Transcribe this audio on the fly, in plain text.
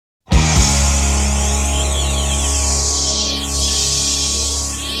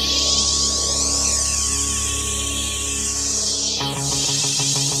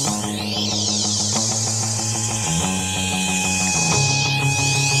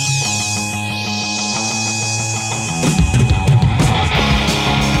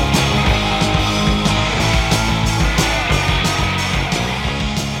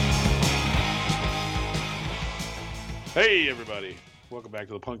Welcome back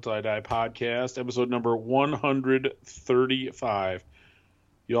to the Punk Till I Die podcast, episode number 135.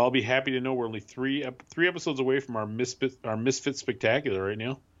 You'll all be happy to know we're only three episodes away from our Misfit Spectacular right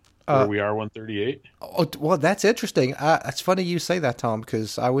now, where we are 138. Oh, well, that's interesting. It's funny you say that, Tom,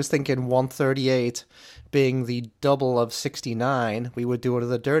 because I was thinking 138 being the double of 69, we would do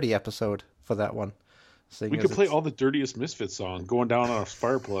another dirty episode for that one. We could play all the dirtiest Misfit songs, going down on a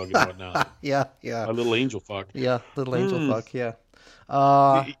fire plug and whatnot. Yeah. A little angel fuck. Yeah, little angel fuck, yeah.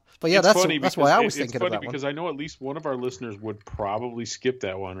 But yeah, that's why I was thinking of that one. It's funny because I know at least one of our listeners would probably skip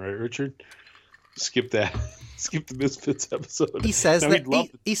that one, right, Richard? Skip the Misfits episode. He says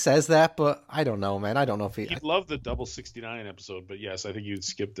he says that, but I don't know, man. I don't know if he'd love the double 69 episode, but yes, I think he'd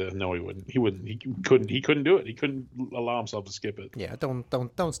skip the. No, he wouldn't. He wouldn't. He couldn't do it. He couldn't allow himself to skip it. Yeah, don't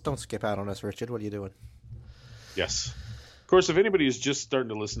skip out on us, Richard. What are you doing? Yes. Of course, if anybody is just starting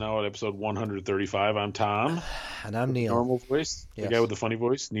to listen now at episode 135, I'm Tom. And I'm Neil. Normal voice. Yes. The guy with the funny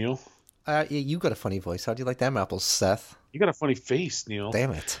voice, Neil. Yeah, you got a funny voice. How do you like them apples, Seth? You got a funny face, Neil.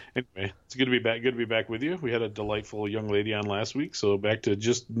 Damn it. Anyway, it's good to be back. Good to be back with you. We had a delightful young lady on last week, so back to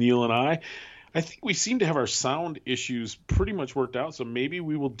just Neil and I. I think we seem to have our sound issues pretty much worked out, so maybe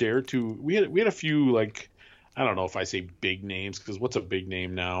we will dare to. We had a few, like, I don't know if I say big names, because what's a big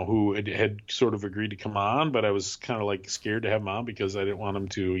name now, who had sort of agreed to come on, but I was kind of like scared to have him on because I didn't want him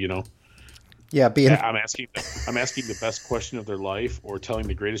to, Yeah, I'm asking the best question of their life or telling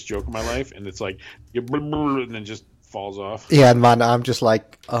the greatest joke of my life, and it's like, and then just falls off. Yeah, man, I'm just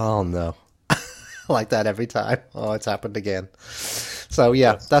like, oh no, like that every time. Oh, it's happened again. So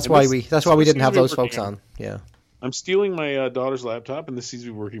yeah, that's why we didn't have those folks on. Yeah. I'm stealing my daughter's laptop, and this seems to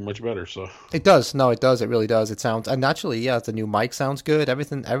be working much better. So it does. No, it does. It really does. It sounds, and naturally, yeah, the new mic sounds good.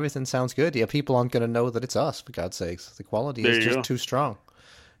 Everything sounds good. Yeah, people aren't going to know that it's us. For God's sakes, the quality is just too strong.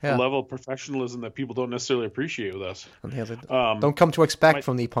 Yeah. The level of professionalism that people don't necessarily appreciate with us. Don't come to expect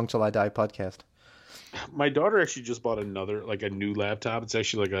from the Punk Till I Die podcast. My daughter actually just bought a new laptop. It's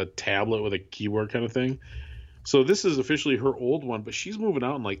actually like a tablet with a keyboard kind of thing. So this is officially her old one, but she's moving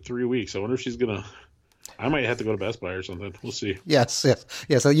out in like 3 weeks. I wonder if she's gonna. I might have to go to Best Buy or something. We'll see. Yes.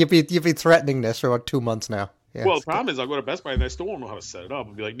 So you've been threatening this for about 2 months now. Yes. Well, the problem is I'll go to Best Buy and I still won't know how to set it up.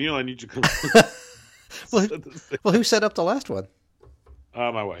 I'll be like, Neil, I need you to come. Well, who set up the last one?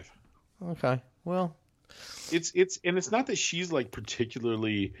 My wife. Okay. Well, it's not that she's like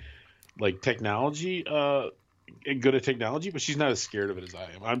particularly like technology good at technology, but she's not as scared of it as I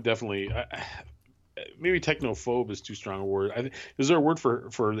am. I'm definitely maybe technophobe is too strong a word. Is there a word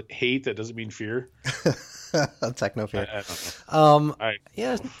for hate that doesn't mean fear? Techno-fear. I don't know.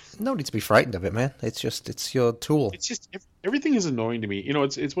 Yeah, no need to be frightened of it, man. It's your tool. It's just everything is annoying to me.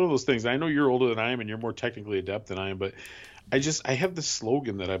 It's one of those things. I know you're older than I am and you're more technically adept than I am, but I have this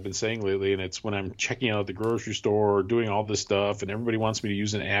slogan that I've been saying lately, and it's when I'm checking out at the grocery store or doing all this stuff and everybody wants me to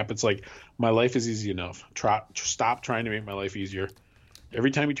use an app, it's like, my life is easy enough. Stop trying to make my life easier.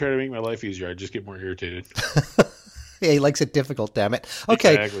 Every time you try to make my life easier, I just get more irritated. Yeah, he likes it difficult, damn it.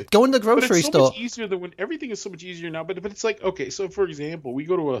 Okay, exactly. Go in the grocery it's so store. Much easier than when everything is so much easier now, but it's like, okay, so for example, we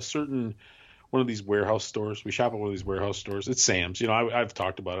go to a certain one of these warehouse stores. We shop at one of these warehouse stores. It's Sam's. I've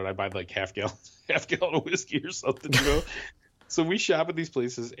talked about it. I buy like half gallon of whiskey or something, So we shop at these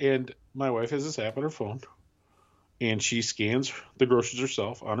places, and my wife has this app on her phone, and she scans the groceries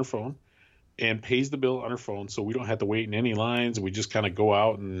herself on her phone and pays the bill on her phone, so we don't have to wait in any lines. We just kind of go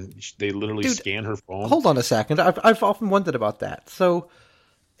out, and they literally scan her phone. Hold on a second. I've often wondered about that. So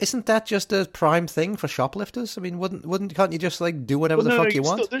isn't that just a prime thing for shoplifters? I mean, can't you just like do whatever the fuck you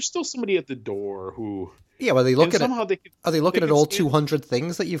want? There's still somebody at the door who... Yeah, well, are they looking at all 200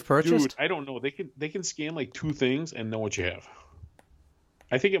 things that you've purchased? Dude, I don't know. They can scan like 2 things and know what you have.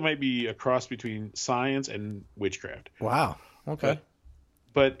 I think it might be a cross between science and witchcraft. Wow. Okay.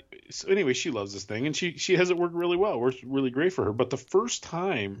 But so anyway, she loves this thing, and she has it work really well. It works really great for her. But the first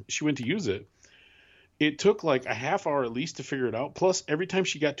time she went to use it, it took like a half hour at least to figure it out. Plus, every time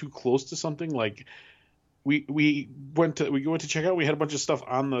she got too close to something, like we went to check out, we had a bunch of stuff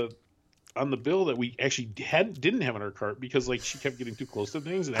on the bill that we actually didn't have in our cart because like she kept getting too close to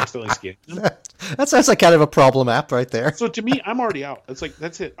things and accidentally scanned them. That sounds like kind of a problem app right there. So to me, I'm already out. It's like,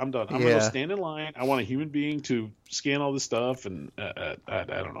 that's it. I'm done. I'm gonna go stand in line. I want a human being to scan all this stuff, and I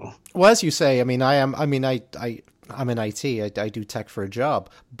don't know. Well, as you say, I'm in IT. I do tech for a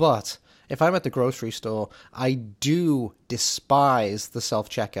job, but if I'm at the grocery store, I do despise the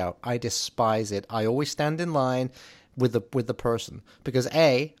self-checkout. I despise it. I always stand in line with the person because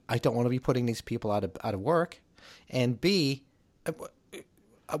A, I don't want to be putting these people out of work, and B, at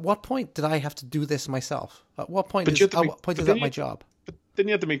what point did I have to do this myself? At what point is that my job? But then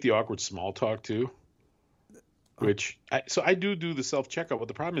you have to make the awkward small talk too. So I do the self checkout, but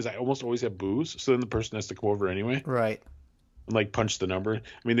the problem is I almost always have booze, so then the person has to come over anyway. Right. And like punch the number.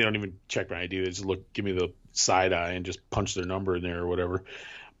 I mean, they don't even check my ID. They just give me the side eye and just punch their number in there or whatever.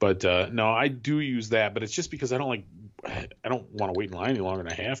 But no, I do use that, but it's just because I don't want to wait in line any longer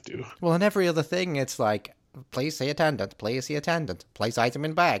than I have to. Well, in every other thing, it's like, please see attendant, place item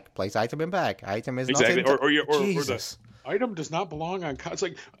in bag, place item in bag, item is exactly. not in... Or Jesus. the item does not belong on... It's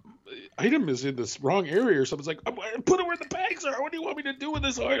like, item is in this wrong area or something. It's like, put it where the bags are. What do you want me to do with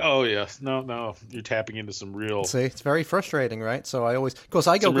this item? Oh, yes. No. You're tapping into some real... See, it's very frustrating, right? So I always... Because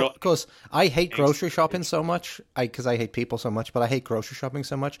I hate grocery shopping so much, because I hate people so much, but I hate grocery shopping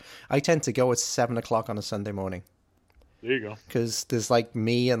so much, I tend to go at 7 o'clock on a Sunday morning. There you go. Because there's like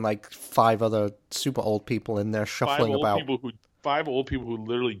me and like 5 other super old people in there shuffling about. 5 old people who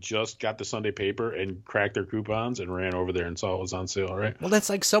literally just got the Sunday paper and cracked their coupons and ran over there and saw it was on sale, right? Well,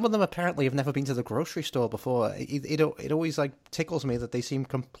 that's like some of them apparently have never been to the grocery store before. It always like tickles me that they seem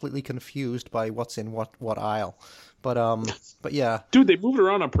completely confused by what's in what aisle. But yeah, dude, they moved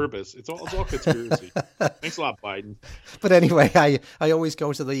around on purpose. It's all conspiracy. Thanks a lot, Biden. But anyway, I always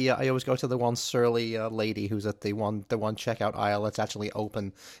go to the one surly lady who's at the one checkout aisle that's actually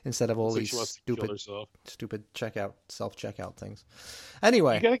open instead of all these stupid self checkout things.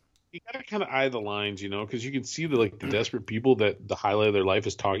 Anyway, you gotta kind of eye the lines, because you can see the desperate people that the highlight of their life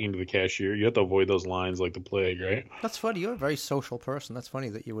is talking to the cashier. You have to avoid those lines like the plague, right? That's funny. You're a very social person. That's funny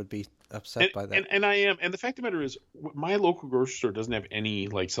that you would be upset by that. And I am. And the fact of the matter is, my local grocery store doesn't have any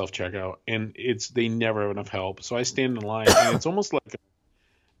self checkout, and they never have enough help. So I stand in line, and it's almost like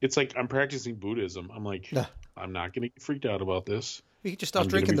I'm practicing Buddhism. I'm like, I'm not going to get freaked out about this. You can just stop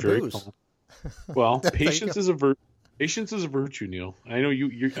drinking the booze. Well, patience is a virtue. Patience is a virtue, Neil. I know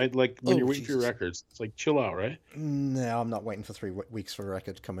you're like when you're waiting for your records. It's like chill out, right? No, I'm not waiting for 3 weeks for a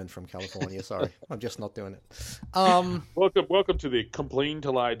record to come in from California. Sorry, I'm just not doing it. Welcome to the Complain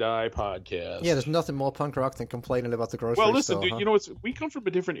Till I Die podcast. Yeah, there's nothing more punk rock than complaining about the grocery store. Well, listen, dude, we come from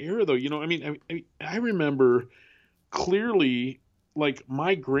a different era, though. I mean, I remember clearly, like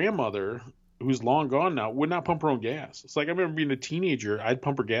my grandmother, who's long gone now, would not pump her own gas. It's like I remember being a teenager, I'd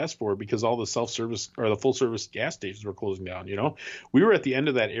pump her gas for her because all the self-service or the full-service gas stations were closing down, We were at the end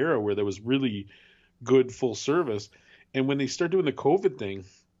of that era where there was really good full service. And when they start doing the COVID thing,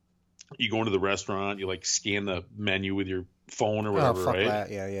 you go into the restaurant, you scan the menu with your phone or whatever, right?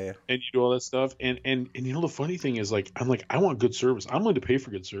 That. Yeah. And you do all that stuff. And the funny thing is I want good service. I'm willing to pay for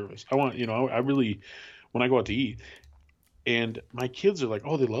good service. I want, I really, when I go out to eat, and my kids are like,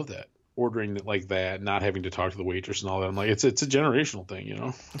 oh, they love that. Ordering it like that, not having to talk to the waitress and all that. I'm like, it's a generational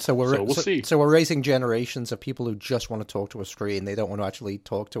thing, So we'll see. So we're raising generations of people who just want to talk to a screen. They don't want to actually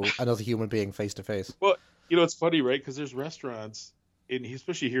talk to another human being face to face. Well, it's funny, right? Because there's restaurants,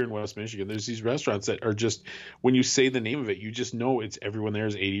 especially here in West Michigan, there's these restaurants that are just, when you say the name of it, you just know it's everyone there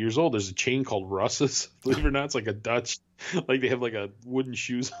is 80 years old. There's a chain called Russ's. Believe it or not, it's like a Dutch, they have a wooden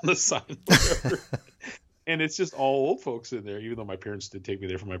shoes on the side. Whatever. And it's just all old folks in there, even though my parents did take me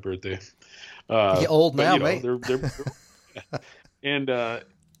there for my birthday. You're old now, mate. They're and but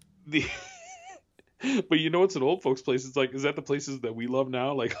it's an old folks place. It's like, is that the places that we love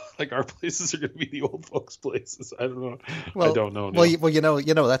now? Like our places are going to be the old folks places. I don't know. I don't know.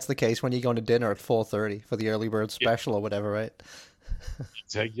 Well, that's the case when you're going to dinner at 4:30 for the early bird special or whatever, right?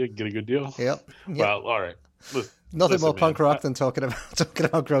 You get a good deal. Yep. Well, all right. Nothing more punk rock than talking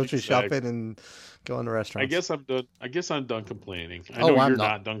about grocery shopping and going to restaurants. I guess I'm done complaining. I know you're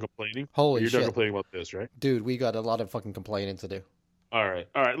not done complaining. Holy you're shit. Done complaining about this, right? Dude, we got a lot of fucking complaining to do. All right.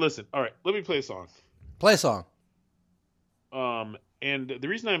 Listen. All right. Let me play a song. Play a song. And the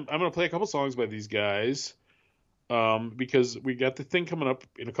reason I'm going to play a couple songs by these guys, because we got the thing coming up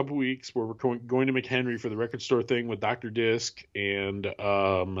in a couple weeks where we're going to McHenry for the record store thing with Dr. Disc and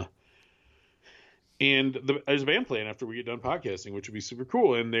there's a band playing after we get done podcasting, which would be super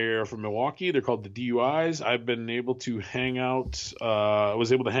cool. And they're from Milwaukee. They're called the DUIs. I've been able to hang out. I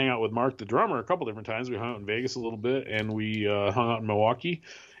was able to hang out with Mark, the drummer, a couple different times. We hung out in Vegas a little bit, and we hung out in Milwaukee.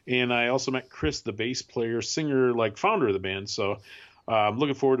 And I also met Chris, the bass player, singer, founder of the band. So I'm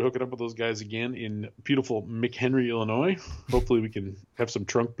looking forward to hooking up with those guys again in beautiful McHenry, Illinois. Hopefully we can have some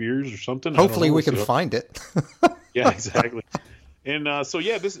trunk beers or something. Hopefully we can find it. Yeah, exactly. And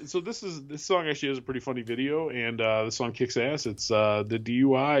this song actually has a pretty funny video, and the song kicks ass. It's the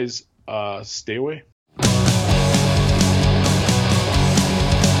DUIs, Stay Away.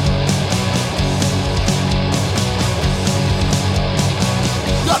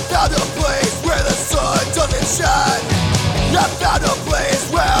 I found a place where the sun doesn't shine. I found a place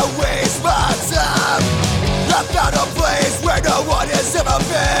where I waste my time. I found a place where no one has ever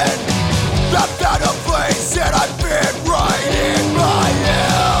been. I found a place that I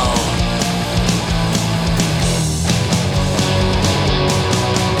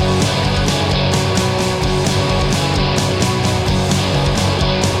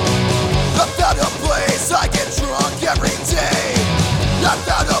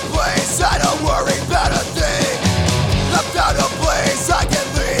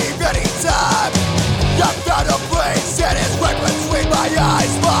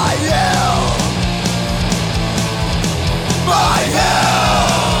My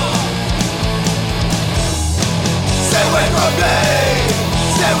hell. Stay away from me.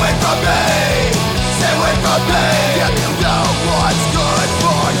 Stay away from me. Stay away from me. If you know what's good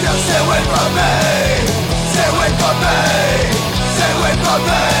for you, stay away from me. Stay away from me. Stay away from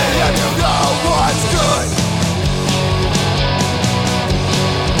me. If you know what's good.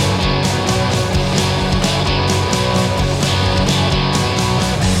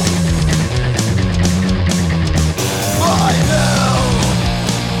 My hell.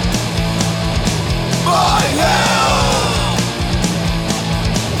 My hell.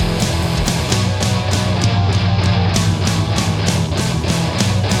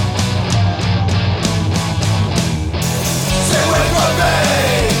 Stay away from me.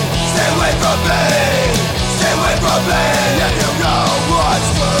 Stay away from me. Stay away from me. If you know what's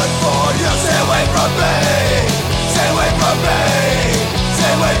good for you, stay away from me. Stay away from me.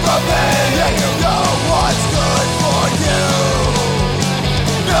 Stay away from me. If you know what's good for you.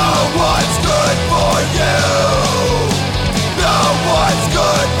 Know what's good for you. Know what's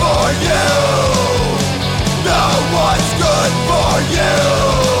good for you. Know what's good for you.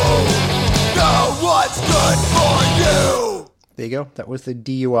 Know what's good for you. There you go. That was the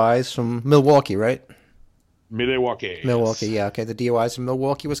DUIs from Milwaukee, right? Milwaukee. Milwaukee, yeah. Okay, the DUIs from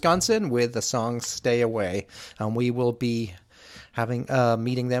Milwaukee, Wisconsin, with the song "Stay Away," and we will be having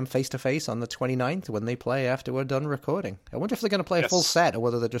meeting them face to face on the 29th when they play after we're done recording. I wonder if they're going to play a full set or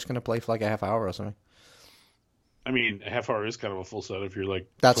whether they're just going to play for like a half hour or something. I mean, a half hour is kind of a full set if you're like.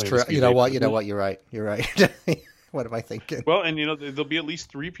 That's playing true. You know what? You're right. You're right. What am I thinking? Well, and there'll be at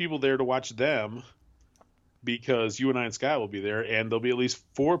least 3 people there to watch them, because you and I and Scott will be there, and there'll be at least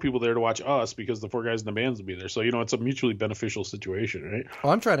 4 people there to watch us because the 4 guys in the bands will be there. So it's a mutually beneficial situation, right?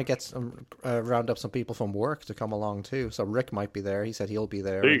 Well, I'm trying to get some round up some people from work to come along too. So Rick might be there. He said he'll be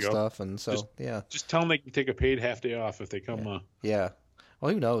there and stuff. And so just tell them they can take a paid half day off if they come. Yeah.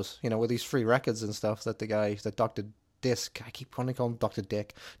 Well, who knows? With these free records and stuff that that Dr. Disc, I keep wanting to call him Dr.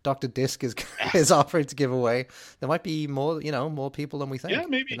 Dick. Dr. Disc is offering to give away. There might be more people than we think. Yeah,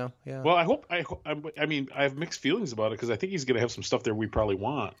 maybe. Yeah. Well, I mean, I have mixed feelings about it because I think he's going to have some stuff there we probably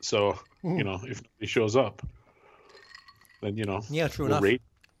want. So, if he shows up, then, Yeah, true we'll enough. rate.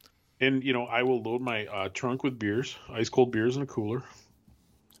 And, I will load my trunk with beers, ice cold beers in a cooler.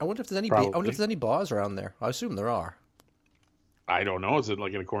 I wonder if there's any. Probably. I wonder if there's any bars around there. I assume there are. I don't know. Is it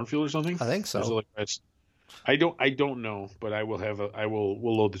like in a cornfield or something? I think so. Or is it like, I don't know, but I will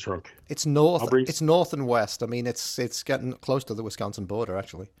we'll load the trunk. It's north. It's north and west. I mean, it's getting close to the Wisconsin border,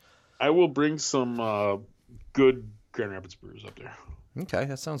 actually. I will bring some good Grand Rapids brewers up there. Okay,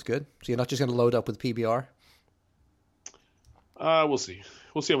 that sounds good. So you're not just going to load up with PBR? We'll see.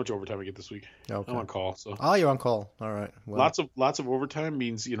 We'll see how much overtime I get this week. Okay. I'm on call, so. Oh, you're on call. All right. Well, lots of overtime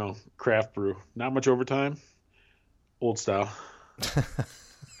means craft brew. Not much overtime. Old style.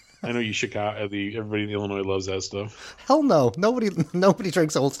 I know you Chicago. Everybody in Illinois loves that stuff. Hell no. Nobody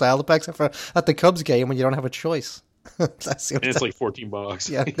drinks old style except for at the Cubs game when you don't have a choice. That's and it's like $14.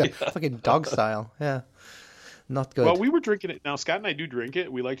 Yeah, fucking dog style. Yeah, not good. Well, we were drinking it. Now Scott and I do drink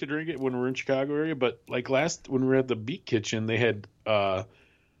it. We like to drink it when we're in Chicago area. But like when we were at the Beat Kitchen, they had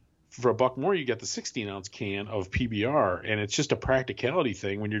for $1 more, you get the 16-ounce can of PBR, and it's just a practicality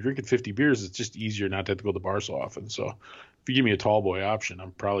thing. When you're drinking 50 beers, it's just easier not to have to go to the bar so often. So if you give me a tall boy option,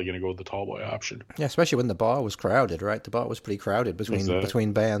 I'm probably going to go with the tall boy option. Yeah, especially when the bar was crowded, right? The bar was pretty crowded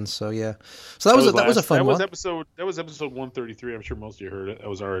between bands. So yeah, so that was a fun one. That was episode 133. I'm sure most of you heard it. That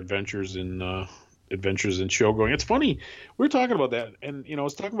was our adventures in show going. It's funny, we were talking about that, and I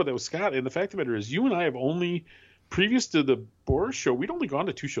was talking about that with Scott. And the fact of the matter is, you and I have only, previous to the Boris show, we'd only gone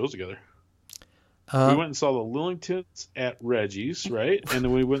to 2 shows together. We went and saw the Lillingtons at Reggie's, right? And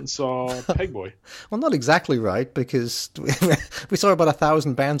then we went and saw Pegboy. Well, not exactly right, because we saw about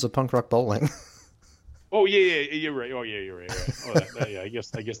 1,000 bands of punk rock bowling. Oh yeah, you're right. Oh yeah, you're right. Oh, yeah, I guess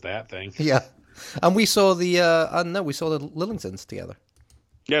that thing. Yeah, and we saw we saw the Lillingtons together.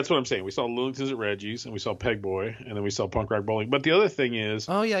 Yeah, that's what I'm saying. We saw Lillingtons at Reggie's, and we saw Pegboy, and then we saw Punk Rock Bowling. But the other thing is...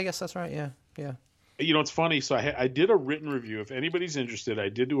 Oh, yeah, I guess that's right, yeah. It's funny. So I did a written review. If anybody's interested, I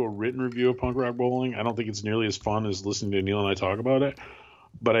did do a written review of Punk Rock Bowling. I don't think it's nearly as fun as listening to Neil and I talk about it.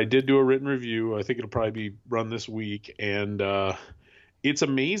 But I did do a written review. I think it'll probably be run this week. And it's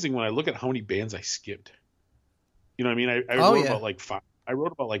amazing when I look at how many bands I skipped. You know what I mean? I wrote about like 5. I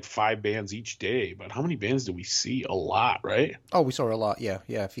wrote about like 5 bands each day, but how many bands did we see? A lot, right? Oh, we saw a lot, yeah.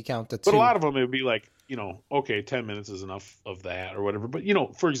 If you count the 2. But a lot of them, it would be like, okay, 10 minutes is enough of that or whatever. But,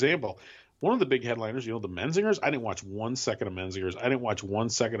 for example, one of the big headliners, the Menzingers, I didn't watch 1 second of Menzingers. I didn't watch 1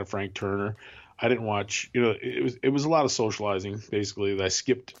 second of Frank Turner. I didn't watch, it was a lot of socializing, basically, that I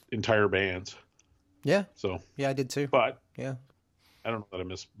skipped entire bands. Yeah. So. Yeah, I did too. But Yeah. I don't know that I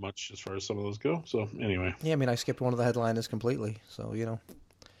missed much as far as some of those go. So anyway, Yeah, I mean, I skipped one of the headliners completely. So,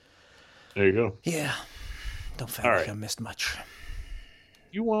 there you go. Yeah. Don't feel All like right. I missed much.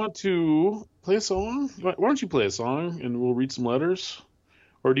 You want to play a song? Why don't you play a song and we'll read some letters?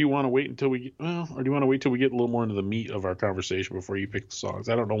 Or do you want to wait until we get, or do you want to wait till we get a little more into the meat of our conversation before you pick the songs?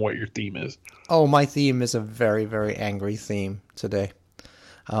 I don't know what your theme is. Oh, my theme is a very, very angry theme today.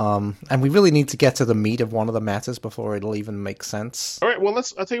 And we really need to get to the meat of one of the matters before it'll even make sense. All right, well,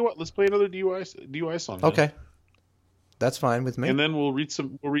 I'll tell you what, let's play another DUI song. Then. Okay. That's fine with me. And then we'll read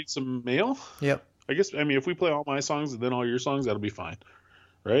some mail. Yep. I guess, I mean, if we play all my songs and then all your songs, that'll be fine.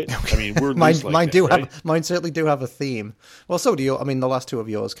 Right? I mean, we're mine loose like that, right? mine certainly do have a theme. Well, so do you. I mean, the last two of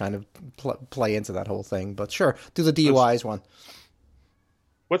yours kind of play into that whole thing. But sure, do the DUIs one.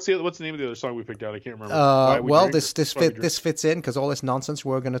 What's the name of the other song we picked out? I can't remember. Well, this fits in because all this nonsense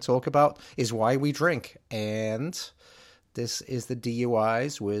we're going to talk about is why we drink, and this is the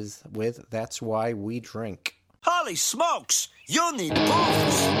DUIs with That's Why We Drink. Holy smokes, you need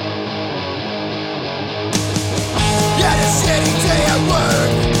booze. Yeah, a shitty day at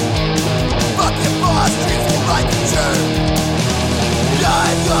work. Fucking boss treats me like a jerk.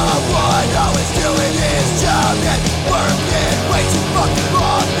 I thought one always doing his job and working way too fucking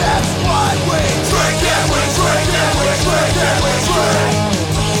long. That's why we drink and we drink and we drink and we drink.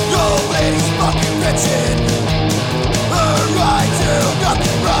 No lady's fucking bitching. Her right to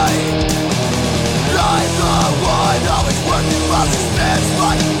nothing right. I thought one always working while she spends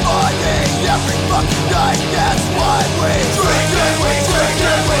my money every fucking night. That's why we drink and we drink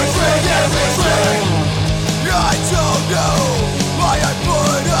and we drink and we drink. I don't know why I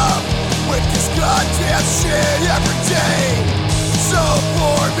put up with this goddamn shit every day. So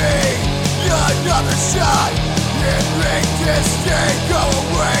for me, another shot and make this day go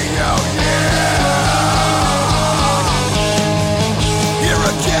away, oh yeah. Here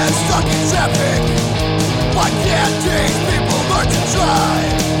again, stuck in traffic. Why can't these people learn to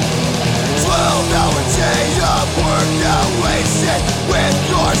drive? 12-hour day of work now wasted with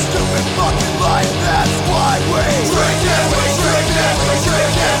your stupid fucking life. That's why we drink and we drink and we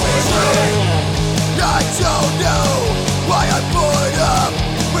drink and we drink. I don't know why I put up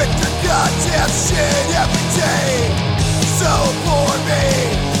with your goddamn shit every day. So for me,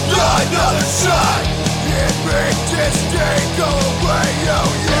 another shot and make this day go away,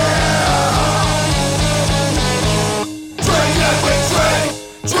 oh yeah. Drink and we drink,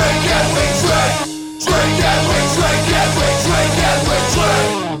 drink and we drink, drink and we drink and we drink and we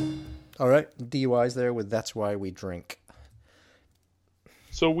drink. All right, DUIs there with That's Why We Drink.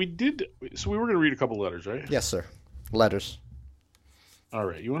 So we were going to read a couple letters, right? Yes, sir. Letters. All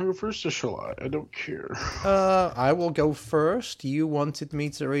right. You want to go first or shall I? I don't care. I will go first. You wanted me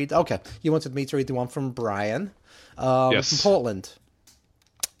to read... Okay, you wanted me to read the one from Brian Yes. from Portland.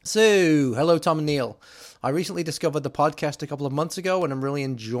 So, hello, Tom and Neil. I recently discovered the podcast a couple of months ago, and I'm really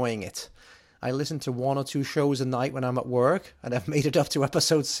enjoying it. I listen to 1 or 2 shows a night when I'm at work, and I've made it up to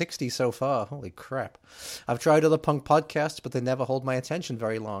episode 60 so far. Holy crap. I've tried other punk podcasts, but they never hold my attention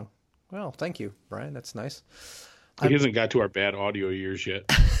very long. Well, thank you, Brian. That's nice. He hasn't got to our bad audio years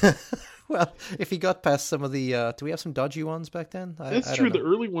yet. Well, if he got past some of the... do we have some dodgy ones back then? That's true. The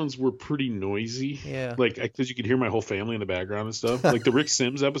early ones were pretty noisy. Yeah. Like, because you could hear my whole family in the background and stuff. Like the Rick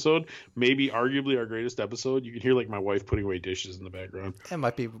Sims episode, maybe arguably our greatest episode. You could hear, like, my wife putting away dishes in the background. That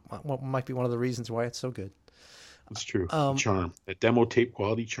might be one of the reasons why it's so good. That's true. Charm. That demo tape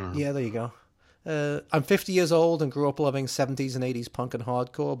quality charm. Yeah, there you go. I'm 50 years old and grew up loving 70s and 80s punk and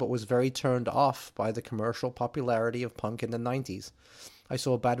hardcore, but was very turned off by the commercial popularity of punk in the 90s. I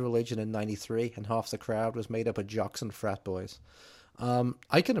saw Bad Religion in 93, and half the crowd was made up of jocks and frat boys.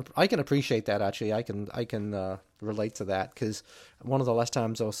 I can appreciate that, actually. I can relate to that, because one of the last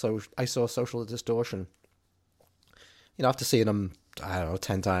times I saw Social Distortion, after seeing them, I don't know,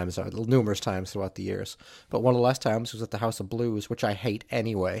 10 times, or numerous times throughout the years. But one of the last times was at the House of Blues, which I hate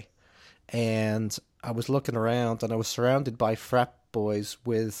anyway. And I was looking around, and I was surrounded by frat boys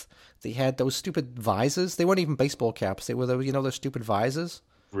they had those stupid visors. They weren't even baseball caps. They were those stupid visors.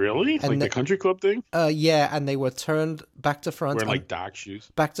 Really? And like the country club thing? Yeah, and they were turned back to front. Wearing like dock shoes?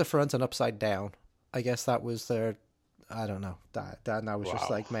 Back to front and upside down. I guess that was their, I don't know. And I was just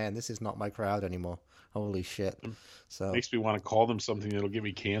like, man, this is not my crowd anymore. Holy shit. So makes me want to call them something that'll get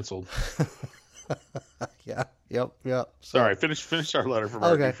me canceled. Yeah. Yep. So, sorry, finish our letter from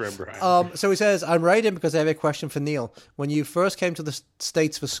our good friend Brian. So he says, I'm writing because I have a question for Neil. When you first came to the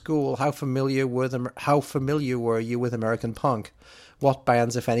States for school, how familiar were you with American punk? What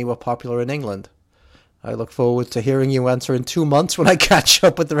bands, if any, were popular in England? I look forward to hearing you answer in 2 months when I catch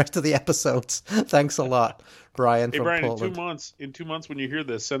up with the rest of the episodes. Thanks a lot, Brian from Brian, Portland. in 2 months when you hear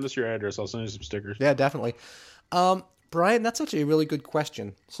this, send us your address. I'll send you some stickers. Yeah, definitely. Brian, that's actually a really good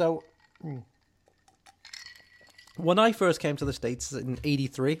question. So, when I first came to the States in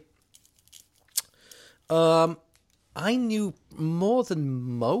 '83, I knew more than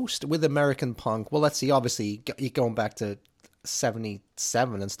most with American punk. Well, let's see. Obviously, going back to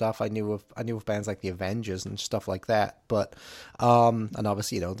 '77 and stuff, I knew of bands like the Avengers and stuff like that. But and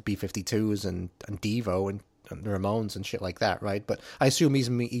obviously, the B-52s and Devo and the Ramones and shit like that, right? But I assume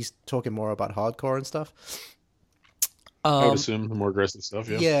he's talking more about hardcore and stuff. I would assume the more aggressive stuff.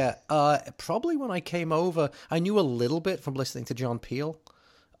 Yeah. Yeah. Probably when I came over, I knew a little bit from listening to John Peel.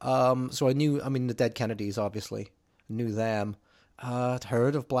 So I knew, the Dead Kennedys, obviously. Knew them. I'd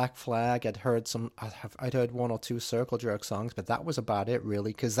heard of Black Flag. I'd heard one or two Circle Jerk songs, but that was about it,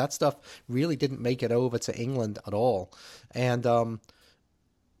 really, because that stuff really didn't make it over to England at all. And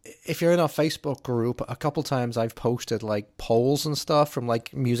if you're in our Facebook group, a couple times I've posted like polls and stuff from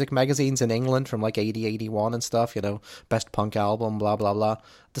like music magazines in England from like 80, 81 and stuff, best punk album, blah, blah, blah.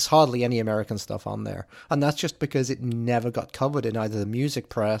 There's hardly any American stuff on there. And that's just because it never got covered in either the music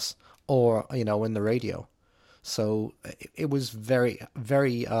press or, in the radio. So it was very,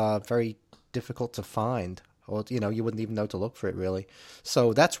 very, very difficult to find, or, you wouldn't even know to look for it, really.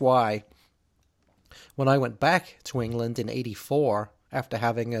 So that's why when I went back to England in '84, after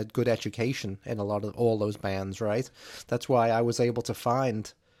having a good education in all those bands, right? That's why I was able to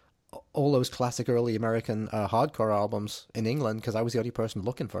find all those classic early American hardcore albums in England, because I was the only person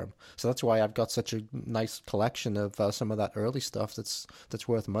looking for them. So that's why I've got such a nice collection of some of that early stuff that's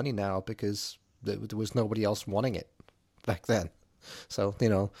worth money now, because there was nobody else wanting it back then. So,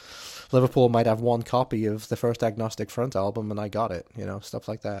 Liverpool might have one copy of the first Agnostic Front album, and I got it, stuff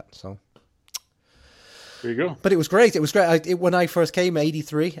like that. So there you go. But it was great. It was great. When I first came,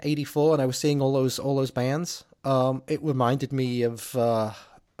 '83, '84, and I was seeing all those bands, it reminded me of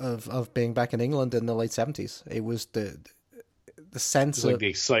being back in England in the late '70s. It was the sense of the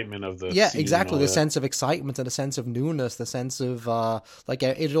excitement of the scene, exactly, the sense of excitement and a sense of newness, the sense of it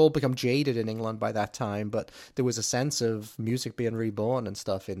had all become jaded in England by that time, but there was a sense of music being reborn and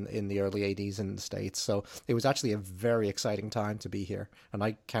stuff in the early '80s in the States. So it was actually a very exciting time to be here, and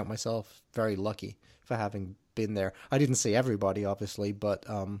I count myself very lucky for having been there. I didn't see everybody, obviously, but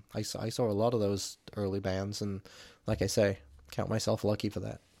I saw a lot of those early bands, and like I say, count myself lucky for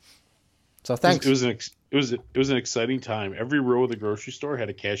that. So thanks. It was an exciting time. Every row of the grocery store had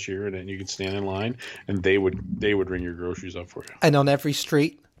a cashier in it, and you could stand in line, and they would ring your groceries up for you. And on every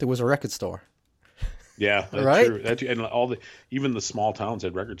street there was a record store. Yeah, that's right. True. And even the small towns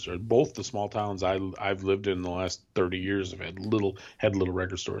had record stores. Both the small towns I've lived in the last 30 years have had little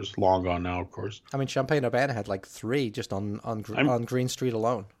record stores. Long gone now, of course. Champaign-Urbana had like 3 just on Green Street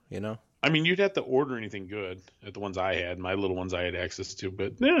alone. You'd have to order anything good at the ones I had, my little ones I had access to.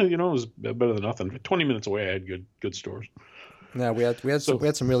 But yeah, it was better than nothing. 20 minutes away, I had good stores. Yeah, we had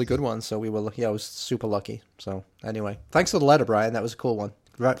some really good ones. So I was super lucky. So anyway, thanks for the letter, Brian. That was a cool one.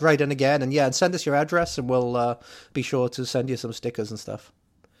 Write in again, and send us your address, and we'll be sure to send you some stickers and stuff.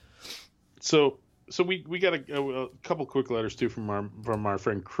 So we got a couple quick letters too from our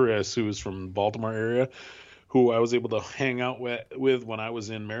friend Chris, who is from the Baltimore area, who I was able to hang out with when I was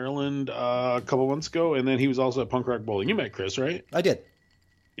in Maryland a couple months ago, and then he was also at Punk Rock Bowling. You met Chris, right? I did.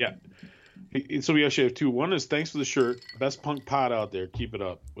 Yeah. So we actually have 2. One is thanks for the shirt, best punk pod out there, keep it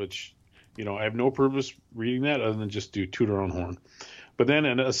up. Which, I have no purpose reading that other than just to toot our own horn. But then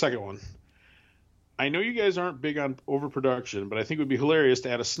a second one. I know you guys aren't big on overproduction, but I think it would be hilarious to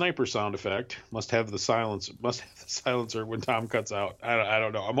add a sniper sound effect. Must have the silencer when Tom cuts out. I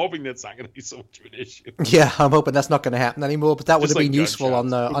don't know. I'm hoping that's not going to be so much of an issue. Yeah, I'm hoping that's not going to happen anymore. But that would have been useful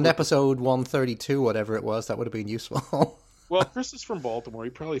on episode 132, whatever it was. That would have been useful. Well, Chris is from Baltimore.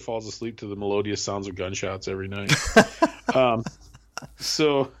 He probably falls asleep to the melodious sounds of gunshots every night. And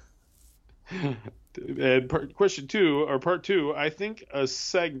part two, I think a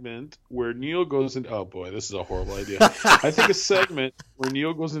segment where Neil goes into, oh boy, this is a horrible idea. I think a segment where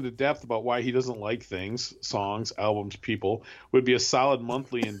Neil goes into depth about why he doesn't like things, songs, albums, people, would be a solid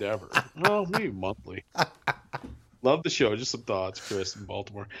monthly endeavor. Well, maybe monthly. Love the show. Just some thoughts, Chris in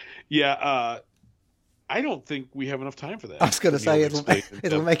Baltimore. Yeah, I don't think we have enough time for that. I was going to say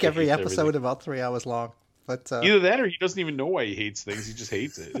it'll make every episode about 3 hours long. But either that or he doesn't even know why he hates things. He just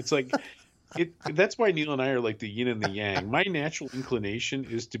hates it. It's like that's why Neil and I are like the yin and the yang. My natural inclination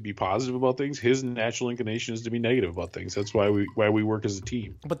is to be positive about things. His natural inclination is to be negative about things. That's why we work as a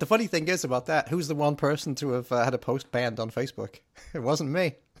team. But the funny thing is about that, who's the one person to have had a post banned on Facebook? It wasn't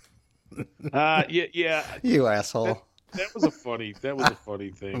me. Yeah. You asshole. That was a funny thing.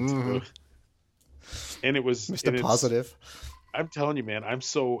 Mm-hmm. And it was Mr. Positive. I'm telling you, man, and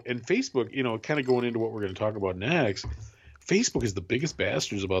Facebook, kind of going into what we're going to talk about next, Facebook is the biggest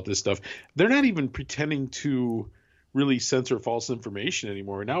bastards about this stuff. They're not even pretending to really censor false information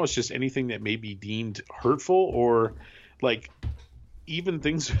anymore. Now it's just anything that may be deemed hurtful or like even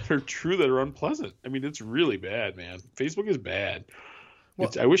things that are true that are unpleasant. I mean, it's really bad, man. Facebook is bad. Well,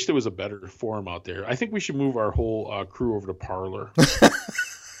 I wish there was a better forum out there. I think we should move our whole crew over to Parler.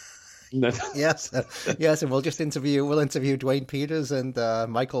 Yes, and we'll interview Dwayne Peters and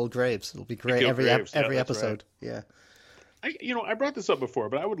Michael Graves. It'll be great every episode. Right. Yeah. I brought this up before,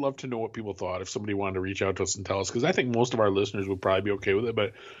 but I would love to know what people thought if somebody wanted to reach out to us and tell us, because I think most of our listeners would probably be okay with it.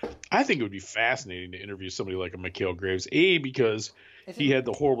 But I think it would be fascinating to interview somebody like a Mikhail Graves, because he had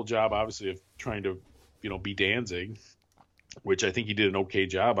the horrible job, obviously, of trying to, be Danzig, which I think he did an okay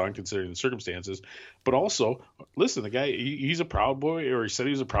job on considering the circumstances. But also, listen, the guy, he's a Proud Boy, or he said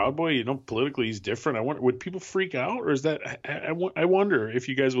he was a Proud Boy. Politically he's different. I wonder, would people freak out, or is that? I wonder if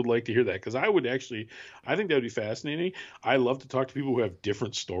you guys would like to hear that, because I think that would be fascinating. I love to talk to people who have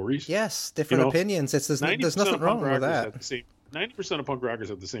different stories. Yes, different opinions. There's nothing wrong with that. 90% of punk rockers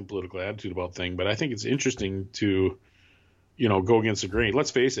have the same political attitude about things, but I think it's interesting to go against the grain.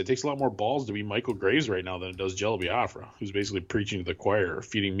 Let's face it takes a lot more balls to be Michael Graves right now than it does Jello Biafra, who's basically preaching to the choir,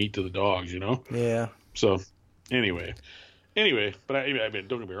 feeding meat to the dogs, Yeah. So, anyway, but I mean,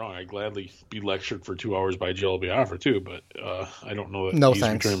 don't get me wrong, I'd gladly be lectured for 2 hours by Jello Biafra too, but I don't know that he's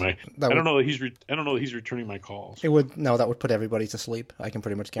returning my. I don't know that he's returning my calls. That would put everybody to sleep. I can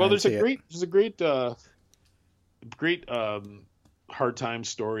pretty much guarantee there's a great Hard Times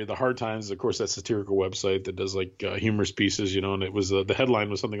story. The Hard Times, of course, that satirical website that does like humorous pieces, and it was the headline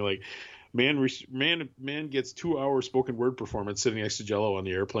was something like man gets 2 hour spoken word performance sitting next to Jello on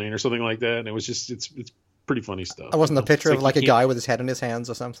the airplane or something like that, and it was just it's pretty funny stuff. I wasn't a picture of like a guy with his head in his hands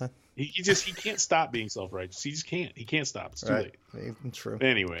or something. He can't stop being self-righteous. He just can't. He can't stop. It's too late. True.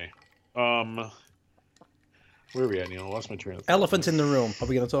 Anyway, where are we at, Neil? I lost my train of thought. Elephant in the Room. Are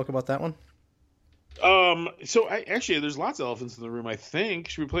we going to talk about that one? So there's lots of elephants in the room, I think.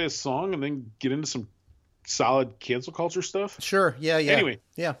 Should we play a song and then get into some solid cancel culture stuff? Sure. Yeah. Anyway.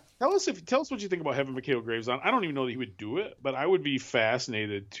 Yeah. Tell us what you think about having Mikhail Graves on. I don't even know that he would do it, but I would be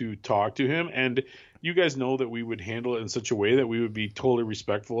fascinated to talk to him. And you guys know that we would handle it in such a way that we would be totally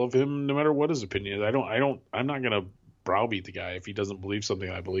respectful of him, no matter what his opinion is. I'm not going to browbeat the guy if he doesn't believe something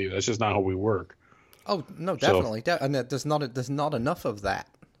I believe. That's just not how we work. Oh no, definitely. And there's not enough of that.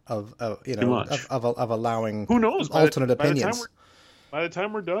 Of allowing who knows alternate opinions. By the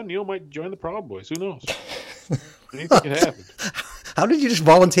time we're done, Neil might join the Proud Boys. Who knows? Anything can happen. How did you just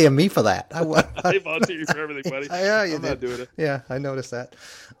volunteer me for that? I volunteer you for everything, buddy. Yeah, I'm not doing it. Yeah, I noticed that.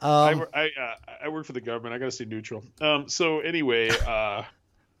 I work for the government. I got to stay neutral. So anyway,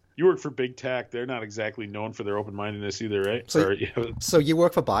 you work for Big Tech. They're not exactly known for their open-mindedness either, right? So you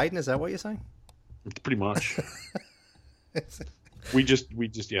work for Biden? Is that what you're saying? Pretty much. We just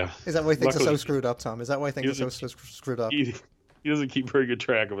yeah. Is that why things are so screwed up, Tom? Is that why things are so screwed up? He doesn't keep very good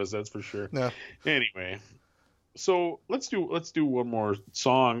track of us, that's for sure. No. Anyway, so let's do one more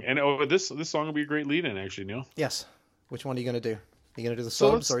song, and this song will be a great lead-in, actually, Neil. Yes. Which one are you going to do? Are you going to do the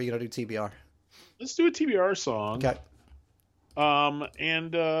subs or are you going to do TBR? Let's do a TBR song. Okay.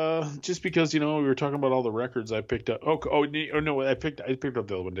 And just because we were talking about all the records I picked up. I picked up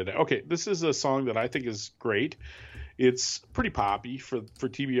the other one, didn't I? Okay, this is a song that I think is great. It's pretty poppy for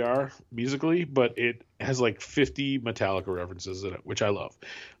TBR musically, but it has like 50 Metallica references in it, which I love.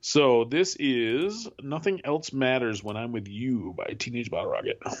 So this is Nothing Else Matters When I'm With You by Teenage Bottle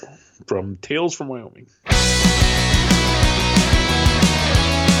Rocket from Tales from Wyoming.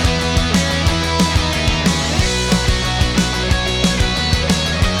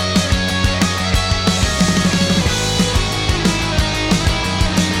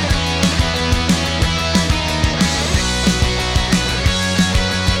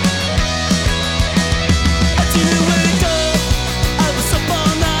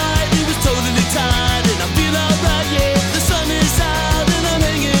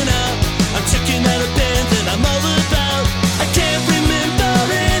 Checking out a band and I'm all the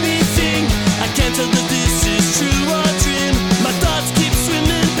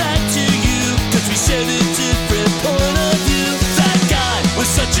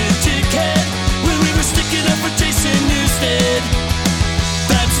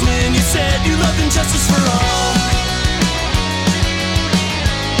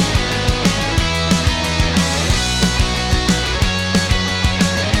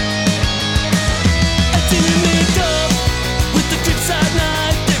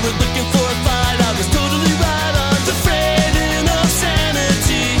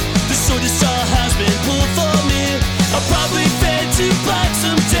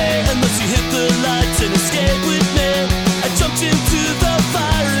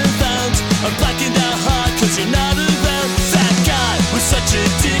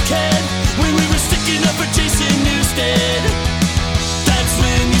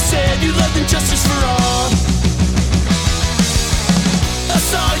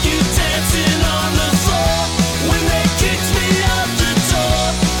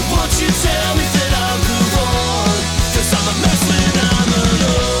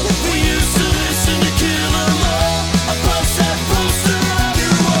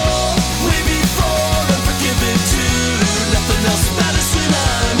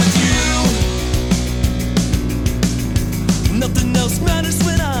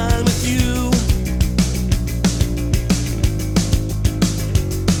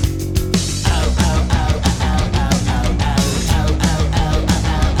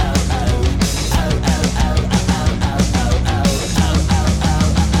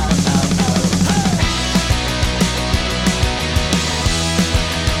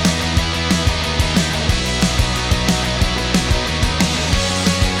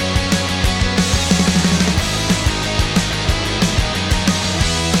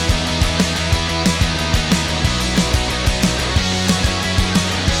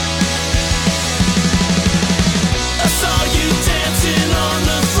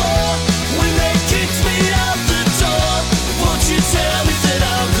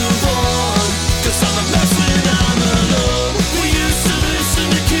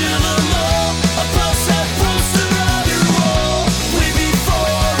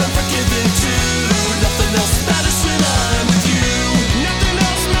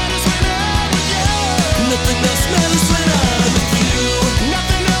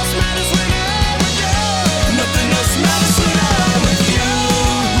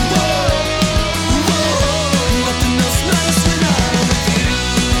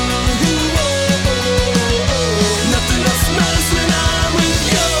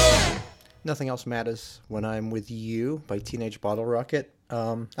Nothing Else Matters When I'm With You by Teenage Bottle Rocket.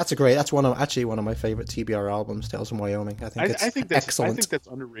 That's one of my favorite TBR albums, Tales from Wyoming. I think it's excellent. I think that's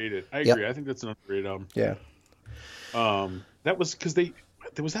underrated. I agree. I think that's an underrated album. Yeah. That was because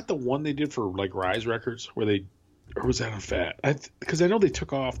was that the one they did for like Rise Records or was that on Fat? Because I know they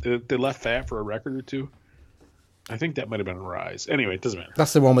took off. They left Fat for a record or two. I think that might have been a Rise. Anyway, it doesn't matter.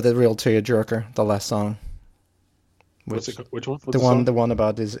 That's the one with the real tearjerker, the last song. Which one? The one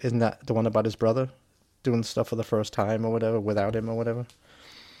about isn't that the one about his brother doing stuff for the first time or whatever without him or whatever?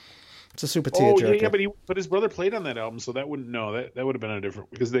 It's a super tearjerker. Yeah, but his brother played on that album, so that wouldn't that would have been a different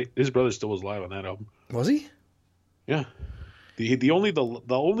because his brother still was live on that album. Was he? Yeah. The only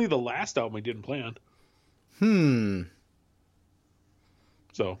the last album he didn't play on.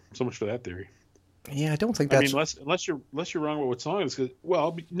 So much for that theory. Yeah, I don't think that's. I mean, unless you're wrong about what song it is.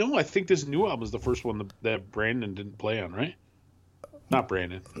 No, I think this new album is the first one that Brandon didn't play on, right? Not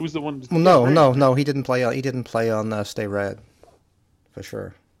Brandon. Who's the one? Well, no, he didn't play on. He didn't play on Stay Red, for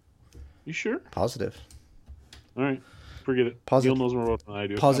sure. You sure? Positive. All right, forget it. Neil knows more about it than I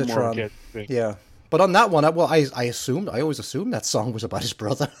do. Positron. Yeah, but on that one, I always assumed that song was about his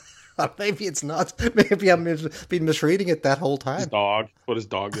brother. Maybe it's not. Maybe I've been misreading it that whole time. His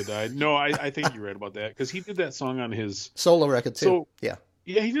dog that died. No, I think you're right about that because he did that song on his solo record too. So, yeah,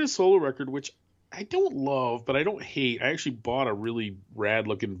 he did a solo record, which I don't love, but I don't hate. I actually bought a really rad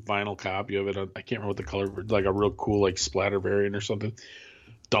looking vinyl copy of it. I can't remember what the color, like a real cool like splatter variant or something,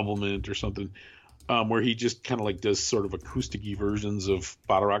 double mint or something, where he just kind of like does sort of acoustic-y versions of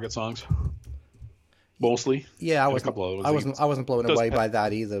Bottle Rocket songs. Mostly, yeah. I wasn't blown away by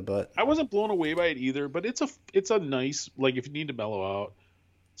that either, but I wasn't blown away by it either. But it's a nice, like, if you need to mellow out,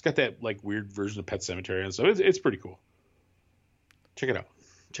 it's got that like weird version of Pet Sematary and stuff. It's pretty cool. Check it out.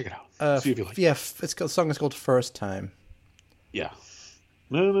 See if you like. Yeah, the song is called First Time. Yeah.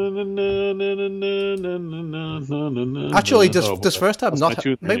 Actually, does First Time not?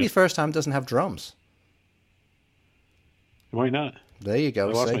 Maybe First Time doesn't have drums. Why not? There you go.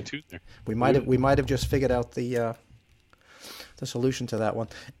 I lost my tune there. We might have just figured out the solution to that one.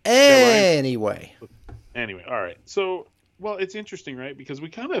 Anyway, all right. So, well, it's interesting, right? Because we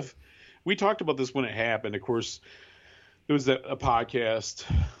talked about this when it happened. Of course, it was a podcast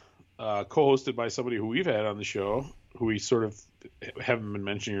co-hosted by somebody who we've had on the show, who we sort of haven't been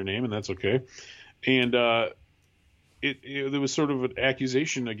mentioning your name, and that's okay. And there was sort of an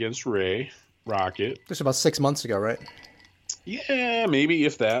accusation against Ray Rocket. Just about 6 months ago, right? Yeah, maybe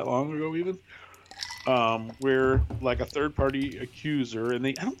if that long ago even, where like a third party accuser, and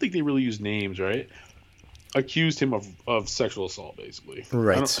I don't think they really use names, right? Accused him of sexual assault, basically.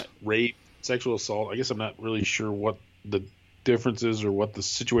 Right. Rape, sexual assault. I guess I'm not really sure what the difference is or what the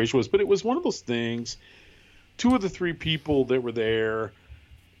situation was, but it was one of those things. 2 of the 3 people that were there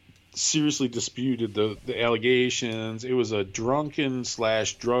seriously disputed the allegations. It was a drunken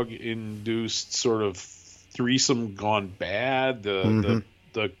 / drug induced sort of threesome gone bad. The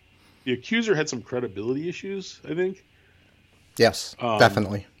accuser had some credibility issues, I think. Yes,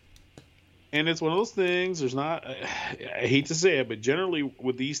 definitely. And it's one of those things. I hate to say it, but generally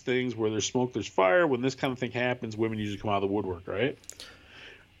with these things where there's smoke, there's fire. When this kind of thing happens, women usually come out of the woodwork, right?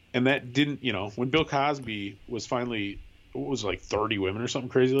 And that didn't, when Bill Cosby was finally, what was it, like 30 women or something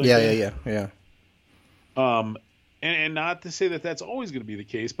crazy like that? Yeah. And not to say that that's always going to be the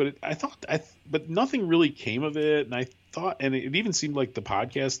case, but but nothing really came of it. And I thought, and it even seemed like the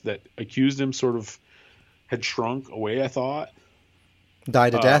podcast that accused him sort of had shrunk away. I thought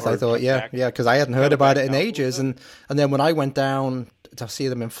died a death. I thought, yeah, because I hadn't heard about it in ages. And then when I went down to see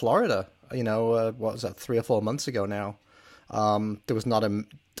them in Florida, what was that, 3 or 4 months ago now? There was not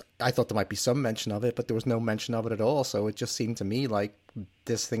I thought there might be some mention of it, but there was no mention of it at all. So it just seemed to me like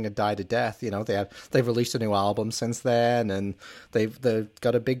this thing had died a death. They've released a new album since then, and they've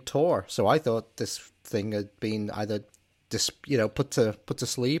got a big tour. So I thought this thing had been either put to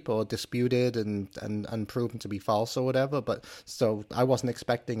sleep or disputed and proven to be false or whatever. But so I wasn't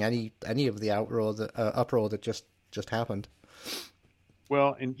expecting any of the uproar that just happened.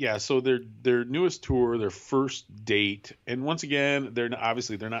 Well, and yeah, so their newest tour, their first date, and once again, they're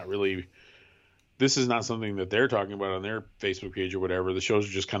not really. This is not something that they're talking about on their Facebook page or whatever. The shows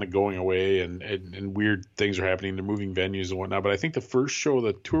are just kind of going away, and weird things are happening. They're moving venues and whatnot. But I think the first show of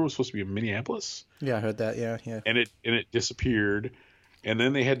the tour was supposed to be in Minneapolis. Yeah, I heard that. Yeah. And it disappeared. And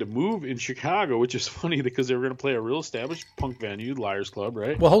then they had to move in Chicago, which is funny because they were going to play a real established punk venue, Liars Club,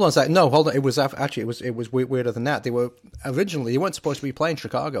 right? Well, hold on a second. No, hold on. It was weirder than that. They weren't supposed to be playing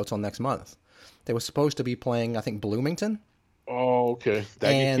Chicago until next month. They were supposed to be playing, I think, Bloomington. Oh, okay. That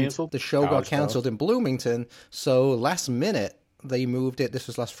and get canceled? The show got canceled in Bloomington. So last minute, they moved it. This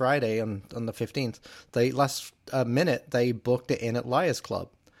was last Friday on the 15th. They last minute they booked it in at Liars Club,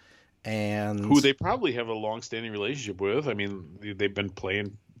 and who they probably have a long-standing relationship with. I mean, they've been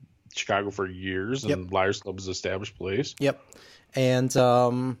playing Chicago for years, and Yep. Liars Club is an established place. Yep, and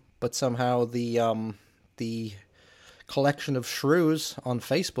but somehow the collection of shrews on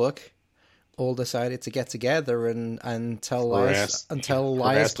Facebook all decided to get together and tell Liars,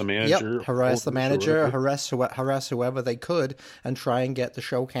 harass the manager, harass the manager, whatever. harass whoever they could, and try and get the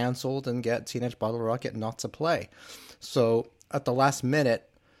show canceled and get Teenage Bottle Rocket not to play. So at the last minute,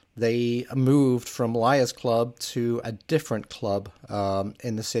 they moved from Liars Club to a different club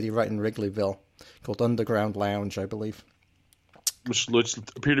in the city, right in Wrigleyville, called Underground Lounge, I believe. Which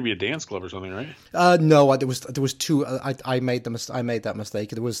appeared to be a dance club or something, right? No, there was two. I made that mistake.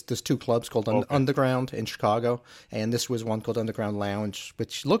 There's two clubs called Underground in Chicago, and this was one called Underground Lounge,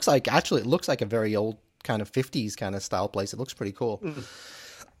 which looks like a very old kind of 50s kind of style place. It looks pretty cool.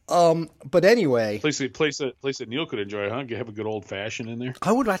 But anyway, Place that Neil could enjoy, huh? You have a good old fashioned in there.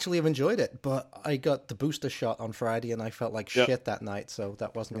 I would actually have enjoyed it, but I got the booster shot on Friday, and I felt like shit that night, so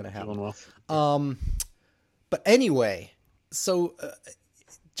that wasn't going to happen. Doing well. But anyway, so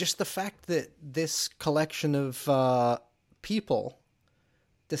just the fact that this collection of people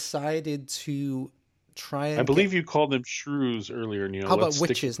decided to try and I believe you called them shrews earlier, Neil. How about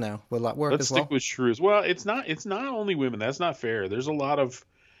witches now? Will that work Let's as well? stick with shrews. Well, it's not only women. That's not fair. There's a lot of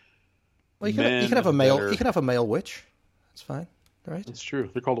Well, you men could have a male. that are- You could have a male witch. That's fine, right? That's true.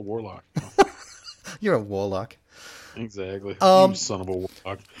 They're called a warlock. You're a warlock. Exactly. You son of a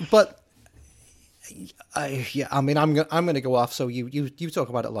warlock. But I mean, I'm going to go off. So you talk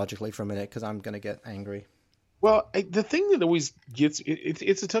about it logically for a minute, because I'm going to get angry. Well, the thing that always gets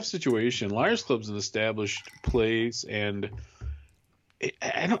it's a tough situation. Liars Club's an established place, and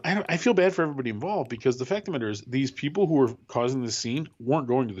I feel bad for everybody involved, because the fact of the matter is these people who were causing this scene weren't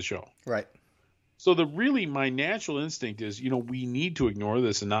going to the show. Right. So my natural instinct is, we need to ignore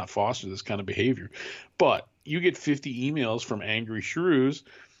this and not foster this kind of behavior. But you get 50 emails from angry shrews,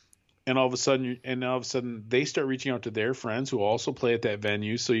 and all of a sudden they start reaching out to their friends who also play at that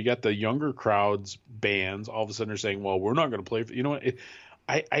venue. So you got the younger crowds bands all of a sudden are saying, well, we're not going to play. You know what?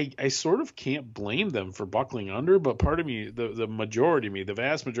 I sort of can't blame them for buckling under, but part of me, the majority of me, the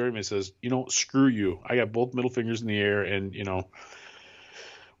vast majority of me says, screw you. I got both middle fingers in the air, and,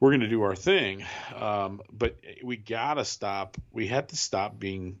 we're going to do our thing. But we got to stop. We had to stop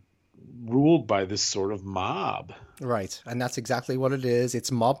being ruled by this sort of mob. Right. And that's exactly what it is.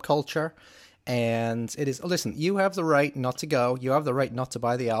 It's mob culture. And it is, listen, you have the right not to go. You have the right not to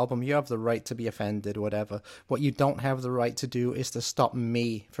buy the album. You have the right to be offended, whatever. What you don't have the right to do is to stop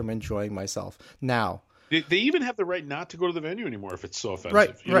me from enjoying myself. Now, they even have the right not to go to the venue anymore if it's so offensive.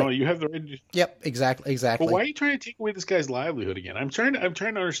 Right, you know, you have the right to... Yep, exactly. But why are you trying to take away this guy's livelihood again? I'm trying to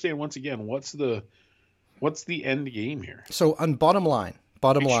understand once again, what's the end game here? So, on bottom line.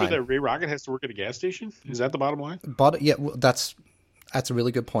 Make sure that Ray Rocket has to work at a gas station? Is that the bottom line? That's a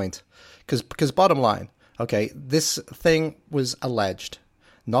really good point. Because bottom line, okay, this thing was alleged.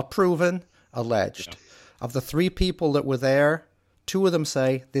 Not proven, alleged. Yeah. Of the 3 people that were there, 2 of them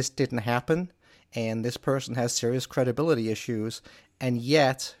say this didn't happen, and this person has serious credibility issues, and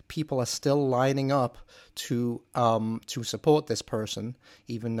yet people are still lining up to support this person,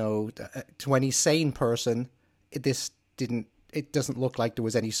 even though to any sane person, it doesn't look like there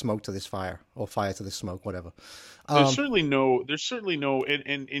was any smoke to this fire, or fire to this smoke, whatever. There's certainly no,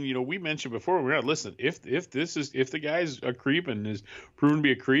 and we mentioned before, we're not listening. If the guy's a creep and is proven to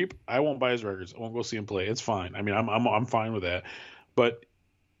be a creep, I won't buy his records. I won't go see him play. It's fine. I mean, I'm fine with that. But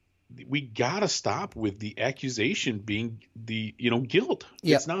we gotta stop with the accusation being the guilt.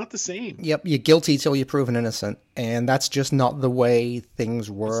 Yep. It's not the same. Yep, you're guilty till you're proven innocent, and that's just not the way things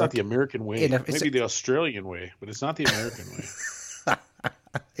work. It's not the American way. Maybe the Australian way, but it's not the American way.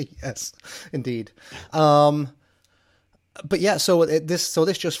 Yes, indeed. But yeah, so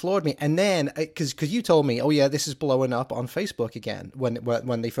this just floored me. And then, because you told me, oh yeah, this is blowing up on Facebook again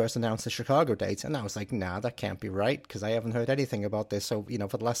when they first announced the Chicago date, and I was like, nah, that can't be right, because I haven't heard anything about this. So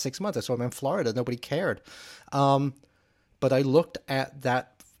for the last 6 months, so I'm in Florida, nobody cared. But I looked at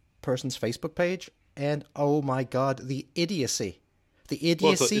that person's Facebook page, and oh my God, the idiocy. The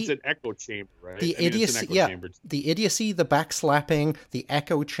idiocy. Well, it's an echo chamber, right? The idiocy, the idiocy, the backslapping, the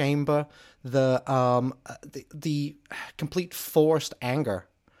echo chamber, the complete forced anger.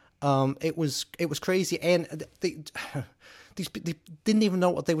 It was crazy, and they didn't even know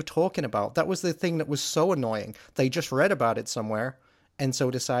what they were talking about. That was the thing that was so annoying. They just read about it somewhere, and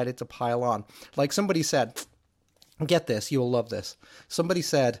so decided to pile on. Like somebody said, Get this, you'll love this. Somebody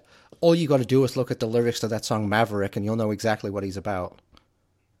said, all you got to do is look at the lyrics to that song Maverick and you'll know exactly what he's about.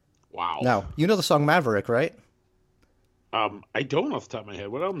 Wow. Now, you know the song Maverick, right? I don't off the top of my head.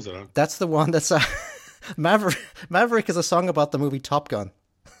 What album is it on? That's the one that's... Maverick. Maverick is a song about the movie Top Gun.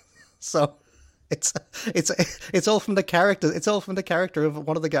 So it's all from the character. It's all from the character of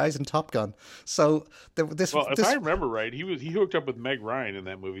one of the guys in Top Gun. So if I remember right, he hooked up with Meg Ryan in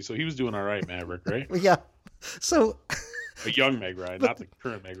that movie, so he was doing all right, Maverick, right? Yeah. So a young Meg Ryan, not the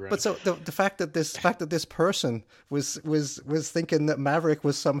current Meg Ryan. But so the fact that this person was thinking that Maverick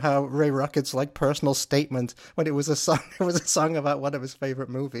was somehow Ray Ruckett's like personal statement when it was a song about one of his favorite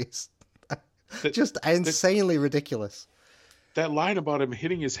movies. Just insanely ridiculous. That line about him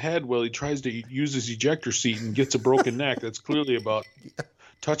hitting his head while he tries to use his ejector seat and gets a broken neck, that's clearly about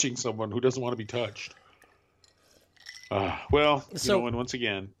touching someone who doesn't want to be touched. And once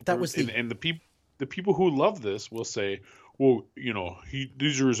again, that was the people who love this will say, well,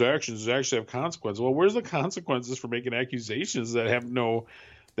 these are his actions that actually have consequences. Well, where's the consequences for making accusations that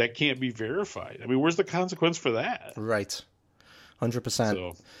can't be verified? I mean, where's the consequence for that? Right. 100%.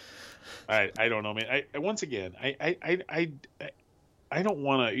 So I don't know, man. I don't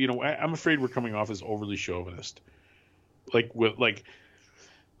want to, I'm afraid we're coming off as overly chauvinist. There's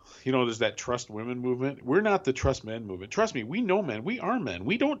that trust women movement. We're not the trust men movement. Trust me, we know men. We are men.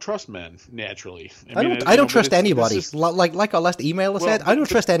 We don't trust men naturally. I don't trust anybody. Like our last email said, I don't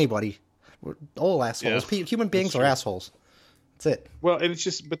trust anybody. We're all assholes. Yeah, human beings are assholes. That's it. Well, and it's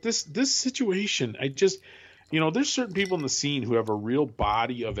just, but this situation, there's certain people in the scene who have a real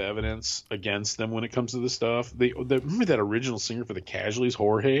body of evidence against them when it comes to this stuff. Remember that original singer for the Casualties,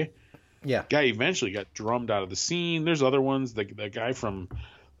 Jorge? Yeah. Guy eventually got drummed out of the scene. There's other ones. The guy from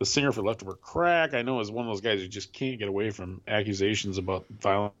the singer for Leftover Crack, I know, is one of those guys who just can't get away from accusations about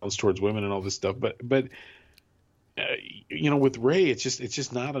violence towards women and all this stuff. But with Ray, it's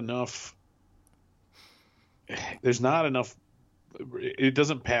just not enough. There's not enough. It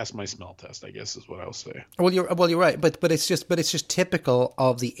doesn't pass my smell test, I guess, is what I'll say. Well, you're right, but it's just typical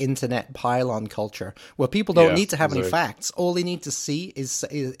of the internet pylon culture, where people don't need to have any facts. All they need to see is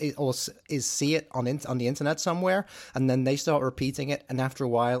see it on the internet somewhere, and then they start repeating it, and after a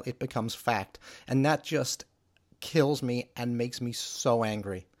while, it becomes fact, and that just kills me and makes me so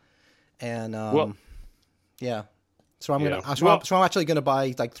angry. And yeah. So I'm actually gonna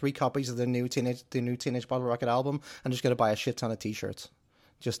buy like 3 copies of the new Teenage Bottle Rocket album. I'm just gonna buy a shit ton of T-shirts.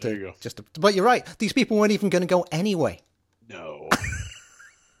 But you're right. These people weren't even gonna go anyway. No.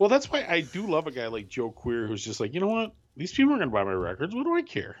 Well, that's why I do love a guy like Joe Queer, who's just like, you know what? These people aren't gonna buy my records. What do I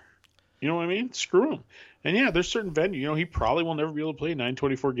care? You know what I mean? Screw them. And yeah, there's certain venue. He probably will never be able to play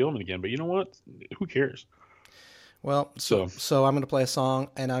 924 Gilman again. But you know what? Who cares? Well, so I'm going to play a song,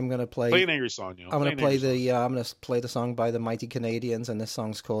 and I'm going to play an angry song. I'm going to play the song by the Mighty Canadians, and this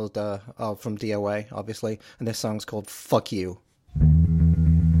song's called from DOA, obviously, and this song's called "Fuck You."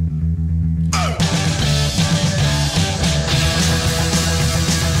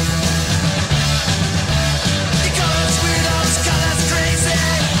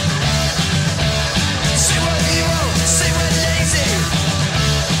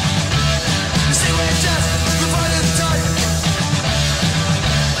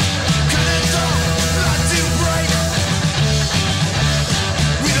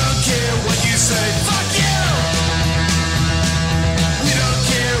 Fuck you!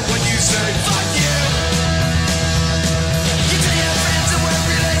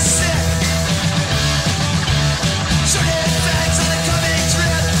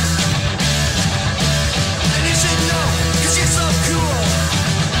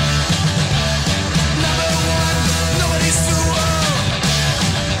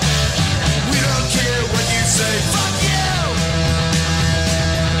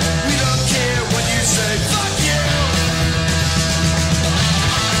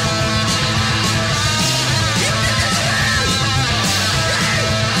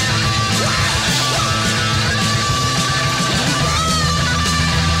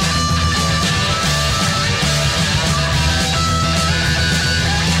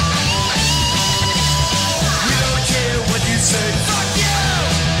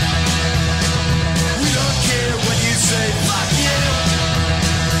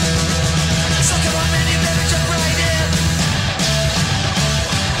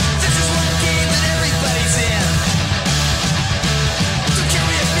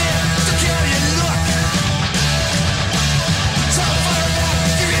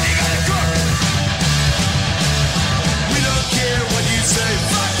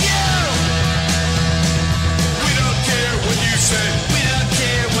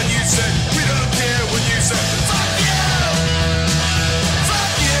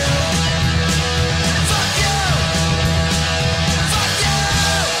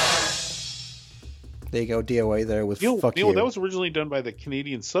 There you go, DOA there with Neil, fuck Neil, you. that was originally done by the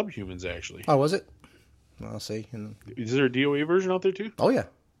Canadian Subhumans, actually. Oh, was it? I'll see. Is there a DOA version out there too? Oh yeah,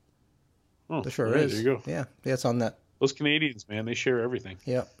 Oh, there sure all right, is. There you go. Yeah, it's on that. Those Canadians, man, they share everything.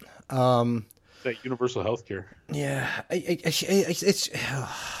 Yeah. That universal health care. Yeah, it's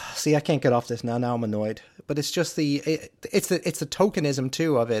see, I can't get off this now. Now I'm annoyed, but it's just it's the tokenism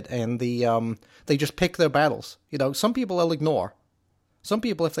too of it, and they just pick their battles. You know, some people they'll ignore. Some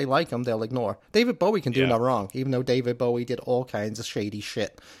people, if they like them, they'll ignore. David Bowie can do no wrong, even though David Bowie did all kinds of shady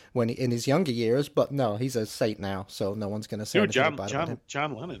shit in his younger years. But no, he's a saint now, so no one's going to say anything about him.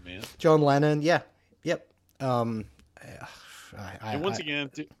 John Lennon, man. John Lennon, yeah, yep. And once again,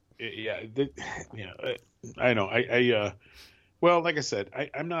 I know. Well, like I said,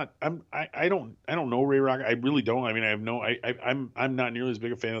 I don't know Ray Rock. I really don't. I mean, I'm not nearly as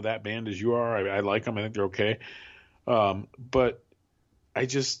big a fan of that band as you are. I like them. I think they're okay. But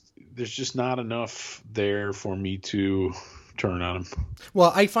there's just not enough there for me to turn on them.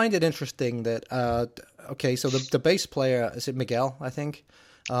 Well, I find it interesting that, okay, so the bass player, is it Miguel, I think?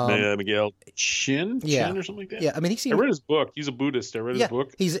 Miguel Chin or something like that. Yeah, I mean, I read his book. He's a Buddhist. I read his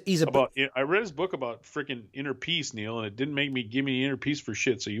book. I read his book about freaking inner peace, Neil, and it didn't give me inner peace for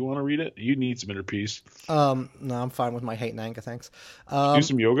shit. So you want to read it? You need some inner peace. No, I'm fine with my hate and anger, thanks. Do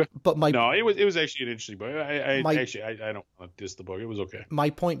some yoga. But it was actually an interesting book. I don't want to diss the book. It was okay.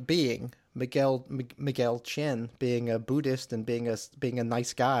 My point being, Miguel Chin being a Buddhist and being a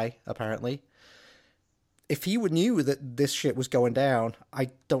nice guy, apparently. If he knew that this shit was going down,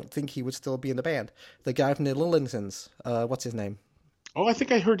 I don't think he would still be in the band. The guy from the Lillingtons, what's his name? Oh, I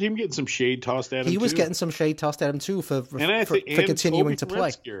think I heard him getting some shade tossed at him. He was getting some shade tossed at him too for continuing to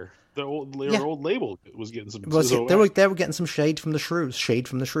play. The old label was getting some. They were getting some shade from the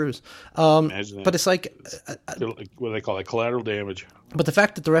Shrews. Imagine that. But it's like what do they call it? Collateral damage. But the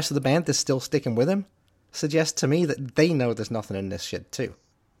fact that the rest of the band is still sticking with him suggests to me that they know there's nothing in this shit too.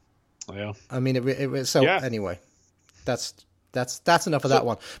 Yeah. I mean, anyway, that's enough of that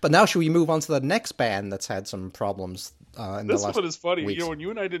one. But now should we move on to the next band that's had some problems in the last This one is funny. weeks. You know, when you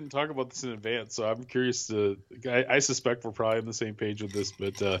and I didn't talk about this in advance, so I'm curious I suspect we're probably on the same page with this,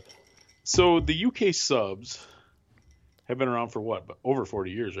 but so the UK Subs have been around for what? Over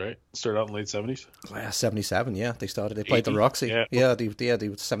 40 years, right? Started out in the late 70s? 77, yeah. They played the Roxy. Yeah, they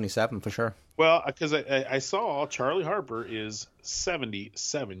were 77 for sure. Well, because I saw Charlie Harper is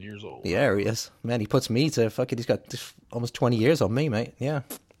 77 years old. Yeah, he is. Man, he puts me to fucking. He's got almost 20 years on me, mate. Yeah.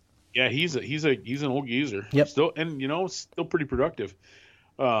 Yeah, he's an old geezer. Yep. Still, and still pretty productive.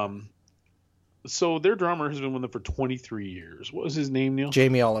 So their drummer has been with them for 23 years. What was his name, Neil?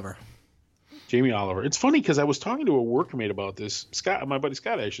 Jamie Oliver. It's funny because I was talking to a workmate about this. Scott, my buddy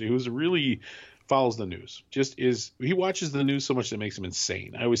Scott, actually, who's really follows the news. He watches the news so much that it makes him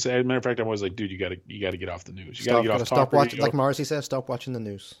insane. I always say, as a matter of fact, I'm always like, dude, you got to get off the news. You got to get off. Stop watching, like Morrissey says, stop watching the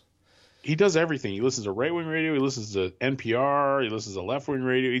news. He does everything. He listens to right wing radio. He listens to NPR. He listens to left wing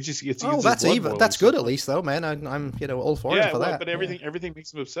radio. He just gets. That's good at least, though, man. I'm all for him for that. But everything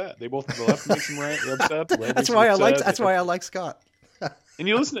makes him upset. They both the left makes him upset. That's why I like Scott. And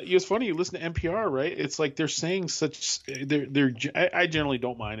you listen to, it's funny, you listen to NPR, right? It's like they're saying I generally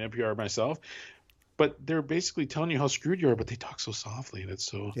don't mind NPR myself, but they're basically telling you how screwed you are, but they talk so softly, and it's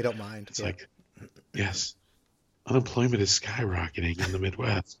so. You don't mind. It's like, yes, unemployment is skyrocketing in the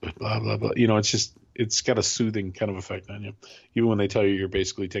Midwest, but blah, blah, blah. It's got a soothing kind of effect on you. Even when they tell you you're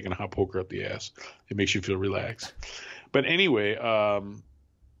basically taking a hot poker up the ass, it makes you feel relaxed. But anyway,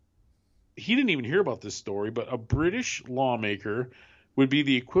 he didn't even hear about this story, but a British lawmaker would be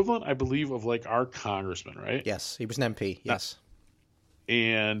the equivalent, I believe, of like our congressman, right? Yes, he was an MP. Yes,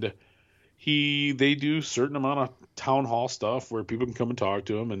 and they do certain amount of town hall stuff where people can come and talk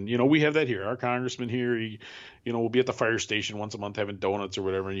to him, and we have that here. Our congressman here, he will be at the fire station once a month having donuts or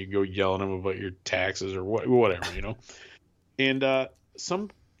whatever, and you go yelling at him about your taxes or whatever, And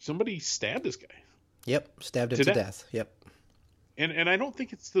somebody stabbed this guy. Yep, stabbed him to death. Yep. And I don't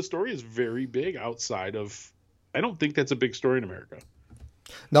think the story is very big outside of. I don't think that's a big story in America.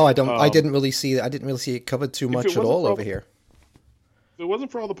 No, I don't. I didn't really see it covered too much at all over here. If it wasn't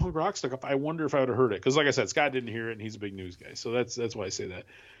for all the punk rock stuff, I wonder if I would have heard it. Because, like I said, Scott didn't hear it, and he's a big news guy, so that's why I say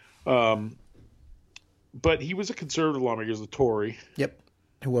that. But he was a conservative lawmaker, he was a Tory. Yep.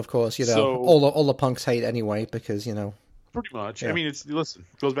 Who, of course, all the punks hate anyway, because Pretty much. Yeah. I mean, it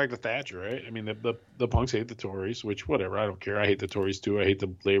goes back to Thatcher, right? I mean, the punks hate the Tories, which whatever. I don't care. I hate the Tories too. I hate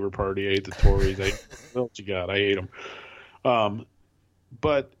the Labour Party. I hate the Tories. What you got? I hate them.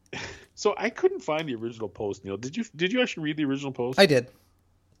 But so I couldn't find the original post, Neil. Did you actually read the original post? I did.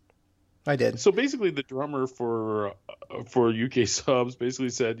 I did. So basically, the drummer for UK Subs basically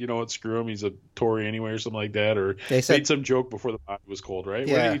said, you know what, screw him, he's a Tory anyway, or something like that, or They said- made some joke before the body was cold, right?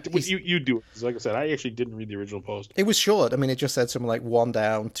 Yeah, You do it. 'Cause like I said, I actually didn't read the original post. It was short. I mean, it just said something like 1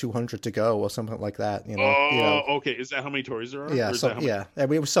 down, 200 to go, or something like that. You know. Oh, okay. Is that how many Tories there are? Yeah. Or is So that how many- yeah. I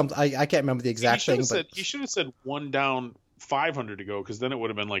mean, it was something. I can't remember the exact thing, but he should have said 1 down, 500 to go, because then it would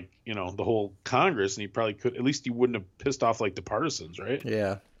have been like, you know, the whole Congress, and he probably could. At least he wouldn't have pissed off like the partisans, right?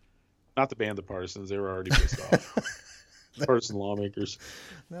 yeah. Not the band, the partisans. They were already pissed off. Partisan lawmakers.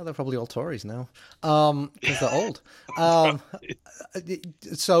 No, they're probably all Tories now, because they're old.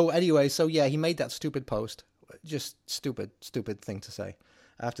 So anyway, so yeah, he made that stupid post. Just stupid thing to say.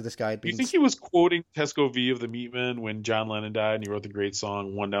 After this guy had Do you been, think he was quoting Tesco V of the Meatmen when John Lennon died and he wrote the great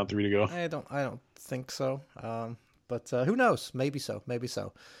song 1 down, 3 to go? I don't think so. But who knows? Maybe so.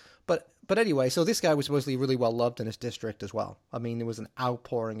 But anyway, so this guy was supposedly really well loved in his district as well. I mean, there was an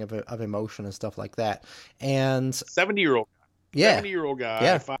outpouring of emotion and stuff like that. And 70-year-old yeah, 70-year-old guy,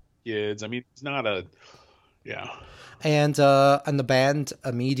 Yeah. 5 kids. I mean, he's not a and the band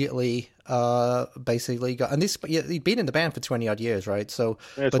immediately basically got, and this, he'd been in the band for 20 odd years, right? So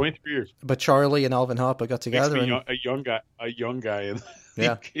Yeah, but, 23 years. but Charlie and Alvin Harper got together Makes me and a young guy in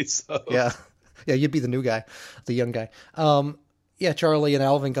Yeah. UK Subs. yeah, you'd be the new guy, the young guy. Yeah, Charlie and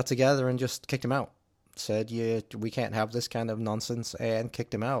Alvin got together and just kicked him out. Said, yeah, we can't have this kind of nonsense, and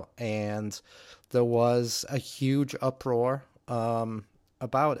kicked him out. And there was a huge uproar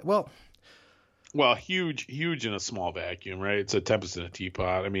about it. Well, huge in a small vacuum, right? It's a tempest in a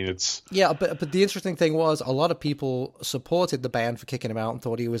teapot. I mean, it's Yeah, but the interesting thing was a lot of people supported the band for kicking him out and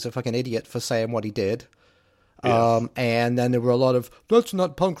thought he was a fucking idiot for saying what he did. Yes. And then there were a lot of, that's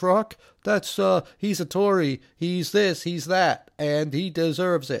not punk rock. That's he's a Tory. He's this. He's that, and he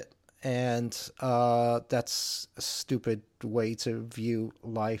deserves it. And that's a stupid way to view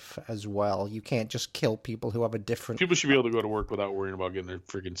life as well. You can't just kill people who have a different. people should be able to go to work without worrying about getting their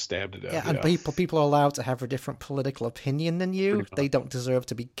freaking stabbed to death. Yeah, and people are allowed to have a different political opinion than you. They don't deserve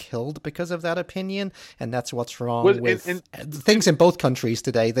to be killed because of that opinion, and that's what's wrong with things in both countries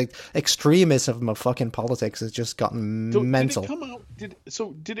today. The extremism of fucking politics has just gotten mental. Did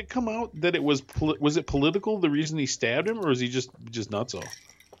it come out that it was it political, the reason he stabbed him, or is he just nutso?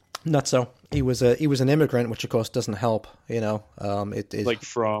 Not so. He was an immigrant, which of course doesn't help. You know,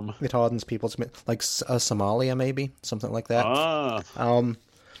 it hardens people's, like Somalia, maybe something like that.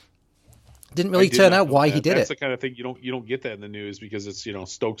 Didn't really turn out why he did That's it. the kind of thing you don't get that in the news, because it's, you know,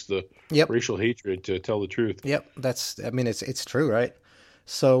 stokes the Yep. racial hatred, to tell the truth. Yep, it's true, right?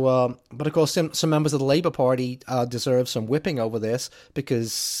 So, but of course, some members of the Labour Party deserve some whipping over this,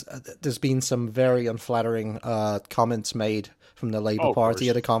 because there's been some very unflattering comments made from the Labour Party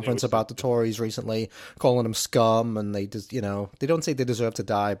at a conference about the Tories recently, calling them scum, and they just, you know, they don't say they deserve to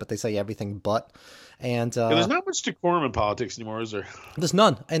die, but they say everything but. And there's not much decorum in politics anymore, is there? There's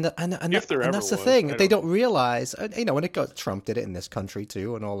none, and that's the thing. They don't realize, you know, when Trump did it in this country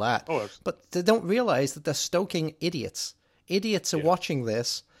too, and all that. But they don't realize that they're stoking idiots. Idiots are watching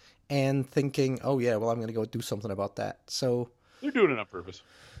this and thinking, "Oh yeah, well, I'm going to go do something about that." So they're doing it on purpose.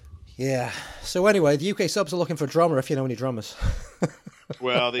 Yeah. So anyway, the UK Subs are looking for a drummer, if you know any drummers.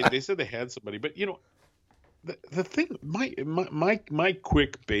 Well, they said they had somebody, but you know, the thing, my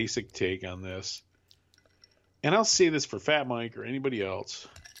quick basic take on this, and I'll say this for Fat Mike or anybody else,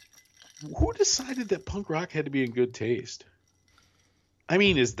 who decided that punk rock had to be in good taste? I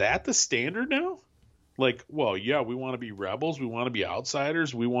mean, is that the standard now? Like, well, yeah, we want to be rebels, we want to be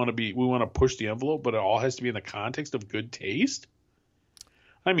outsiders, we want to push the envelope, but it all has to be in the context of good taste?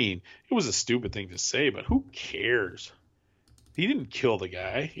 I mean, it was a stupid thing to say, but who cares? He didn't kill the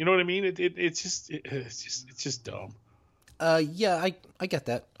guy. You know what I mean? It's just dumb. Yeah, I get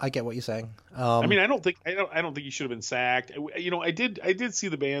that. I get what you're saying. I mean, I don't think he should have been sacked. You know, I did see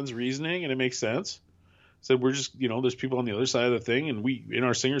the band's reasoning, and it makes sense. Said we're just, you know, there's people on the other side of the thing, and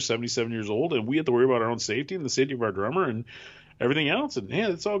our singer's 77 years old, and we have to worry about our own safety and the safety of our drummer and everything else, and yeah,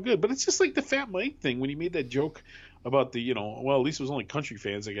 it's all good. But it's just like the Fat Mike thing when he made that joke about the, you know, well, at least it was only country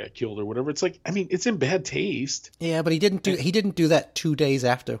fans that got killed or whatever. It's like, I mean, it's in bad taste. Yeah, but he didn't do that 2 days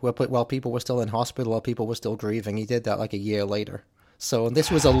after, while people were still in hospital, while people were still grieving. He did that like a year later. So this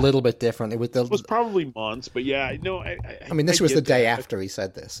was a little bit different. It was probably months, but yeah, no, I mean, this was the day after he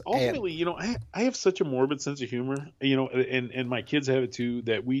said this. Ultimately, you know, I have such a morbid sense of humor, you know, and my kids have it too,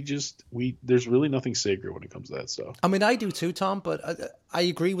 that there's really nothing sacred when it comes to that stuff. I mean, I do too, Tom, but I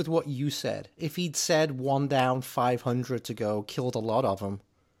agree with what you said. If he'd said 1 down, 500 to go, killed a lot of them,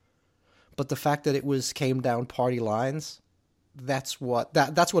 but the fact that it came down party lines, that's what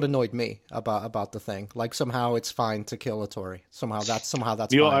annoyed me about the thing. Like somehow it's fine to kill a Tory. Somehow that's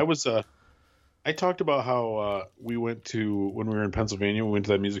Neil, fine. I talked about how we went to, when we were in Pennsylvania, we went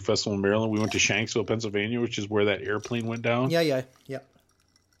to that music festival in Maryland. We went to Shanksville, Pennsylvania, which is where that airplane went down. Yeah.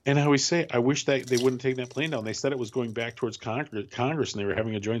 And I always say, I wish that they wouldn't take that plane down. They said it was going back towards Congress, and they were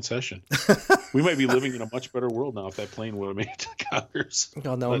having a joint session. We might be living in a much better world now if that plane would have made it to Congress.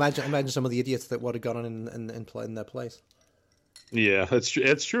 Oh no! But, imagine some of the idiots that would have gone in their place. Yeah, that's true.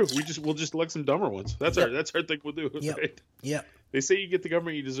 That's true. We'll just elect some dumber ones. That's our thing we'll do. Yep. Right? Yeah. They say you get the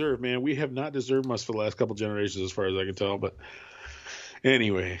government you deserve, man. We have not deserved much for the last couple generations, as far as I can tell. But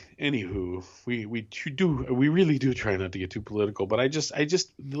anywho, we really do try not to get too political. But I just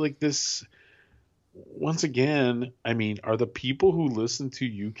like this. Once again, I mean, are the people who listen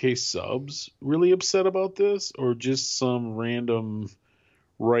to UK subs really upset about this, or just some random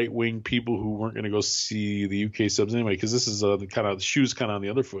right-wing people who weren't going to go see the UK subs anyway? Because this is the kind of the shoe's kind of on the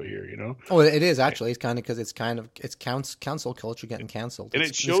other foot here, you know. Oh, it is actually. It's kind of because it's cancel culture getting canceled, and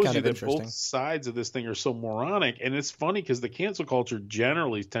it shows you that both sides of this thing are so moronic. And it's funny because the cancel culture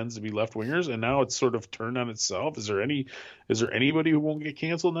generally tends to be left-wingers, and now it's sort of turned on itself. Is there anybody who won't get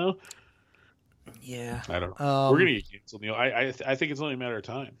canceled now? Yeah, I don't know. We're gonna get canceled, Neil. I think it's only a matter of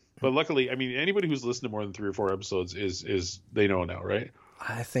time. But luckily, I mean, anybody who's listened to more than 3 or 4 episodes is they know now, right?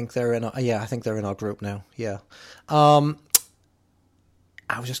 I think they're in our group now. Yeah. I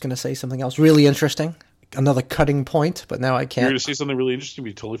was just going to say something else really interesting. Another cutting point, but now I can't. You're going to say something really interesting, but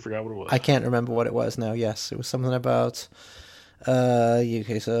you totally forgot what it was. I can't remember what it was now. Yes, it was something about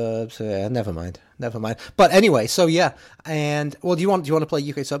UK subs. Never mind. But anyway, so yeah. And well, do you want to play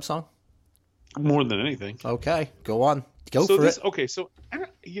UK sub song? More than anything. Okay, go on. Go for it. Okay, so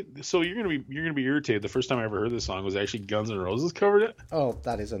you're gonna be irritated. The first time I ever heard this song was actually Guns N' Roses covered it. Oh,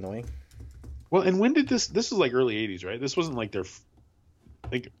 that is annoying. Well, and when did this? This was like early '80s, right? This wasn't like their,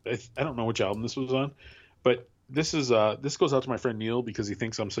 like I don't know which album this was on, but this is this goes out to my friend Neil because he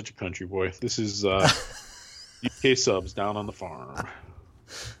thinks I'm such a country boy. This is UK subs Down on the Farm.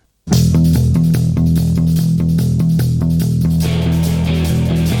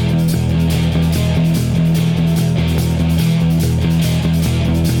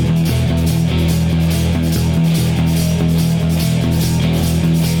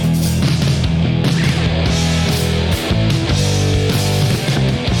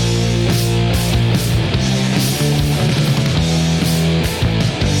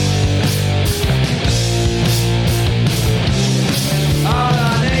 All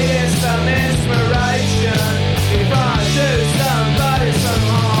I need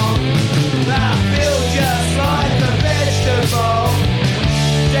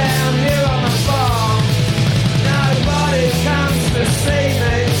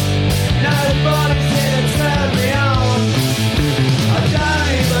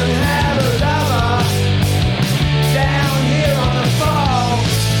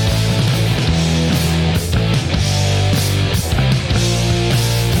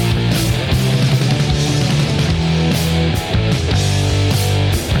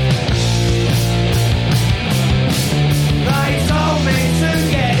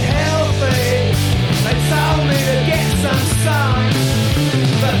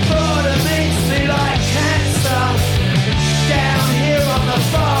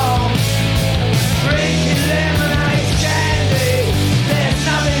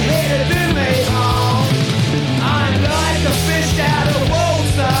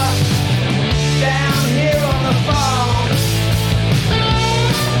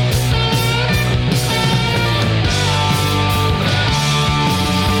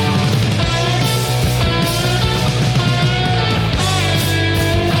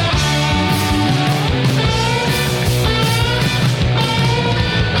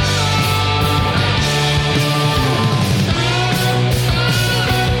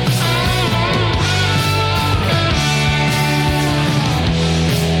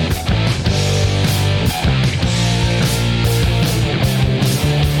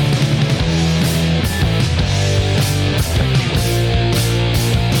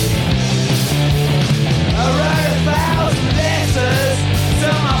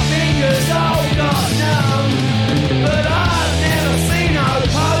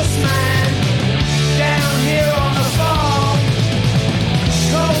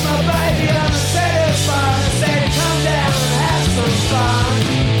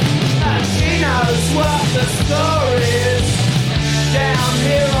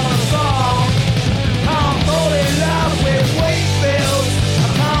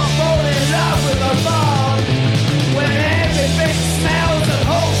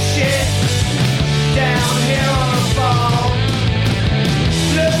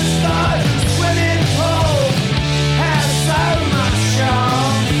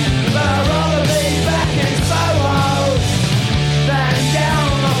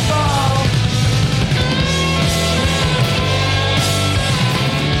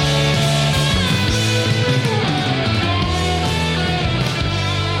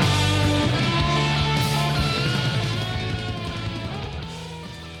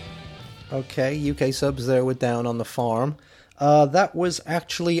Okay, UK subs there were Down on the Farm. That was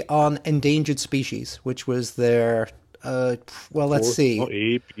actually on Endangered Species, which was their, let's see.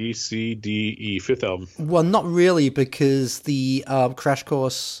 A, B, C, D, E, fifth album. Well, not really, because the Crash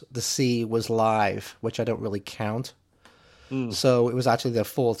Course the Sea was live, which I don't really count. So it was actually their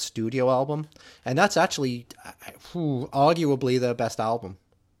fourth studio album, and that's actually arguably their best album.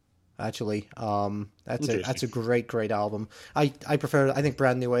 Actually, that's a great album. I think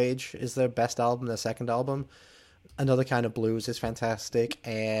Brand New Age is their best album, their second album. Another Kind of Blues is fantastic,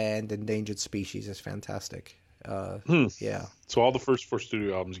 and Endangered Species is fantastic. Yeah. So all the first four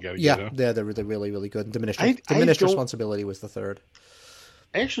studio albums you got to get. Yeah, they're really, really good. Diminished Diminished Responsibility was the third.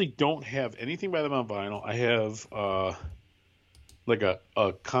 I actually don't have anything by them on vinyl. I have like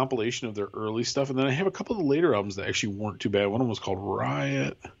a compilation of their early stuff, and then I have a couple of the later albums that actually weren't too bad. One of them was called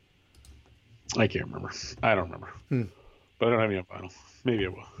Riot. I can't remember. I don't remember. But I don't have any on vinyl. Maybe I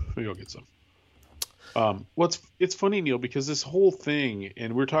will. Maybe I'll get some. It's funny, Neil, because this whole thing,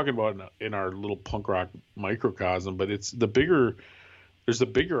 and we're talking about in our little punk rock microcosm, but there's a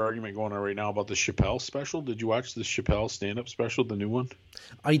bigger argument going on right now about the Chappelle special. Did you watch the Chappelle stand-up special, the new one?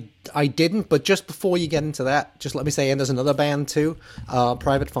 I didn't, but just before you get into that, just let me say, and there's another band too,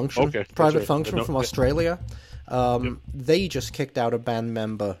 Private Function. Okay, Private Function from Australia. They just kicked out a band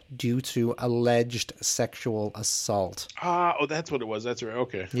member due to alleged sexual assault. That's what it was. That's right.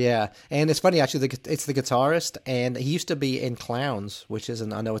 Okay. Yeah, and it's funny actually. It's the guitarist, and he used to be in Clowns, which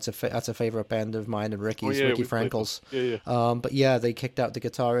isn't. I know that's a favorite band of mine and Ricky's, Ricky Frankel's. Yeah. But yeah, they kicked out the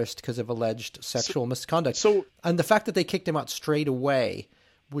guitarist because of alleged sexual misconduct. And the fact that they kicked him out straight away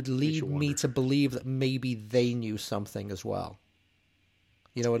would lead me to believe that maybe they knew something as well.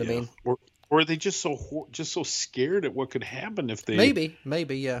 You know what I mean? Or are they just so scared at what could happen if they...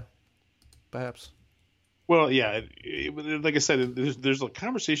 Maybe, yeah. Perhaps. Well, yeah, like I said, there's a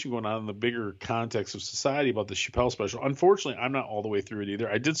conversation going on in the bigger context of society about the Chappelle special. Unfortunately, I'm not all the way through it either.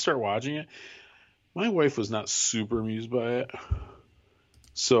 I did start watching it. My wife was not super amused by it.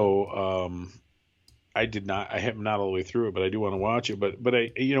 So, I am not all the way through it, but I do want to watch it. But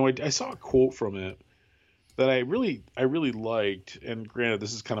I saw a quote from it that I really liked, and granted,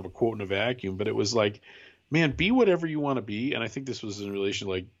 this is kind of a quote in a vacuum, but it was like, man, be whatever you want to be. And I think this was in relation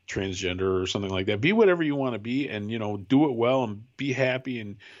to like transgender or something like that. Be whatever you want to be, and do it well and be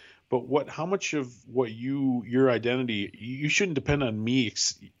happy. But how much of what your identity, you shouldn't depend on me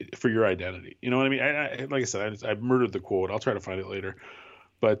for your identity. You know what I mean? Like I said, I murdered the quote. I'll try to find it later.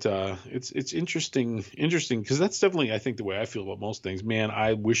 But it's interesting because that's definitely, I think, the way I feel about most things. Man,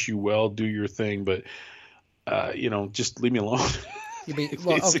 I wish you well, do your thing, but just leave me alone. You mean,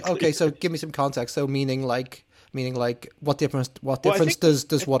 well, okay, so give me some context. So meaning like what difference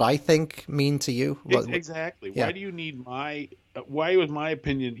does what I think mean to you? Exactly. Yeah. Why do you need why was my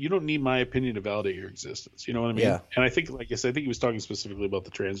opinion? You don't need my opinion to validate your existence. You know what I mean? Yeah. And I think, like I said, I think he was talking specifically about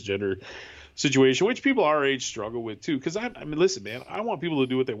the transgender situation, which people our age struggle with too. Because I mean, listen, man, I want people to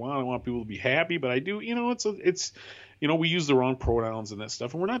do what they want. I want people to be happy, but I do, it's we use the wrong pronouns and that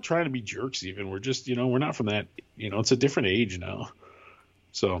stuff, and we're not trying to be jerks. Even we're just, we're not from that. It's a different age now,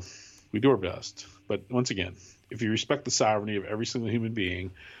 so we do our best. But once again, if you respect the sovereignty of every single human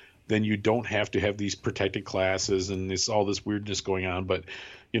being, then you don't have to have these protected classes and all this weirdness going on. But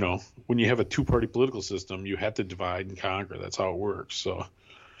when you have a two-party political system, you have to divide and conquer. That's how it works. So.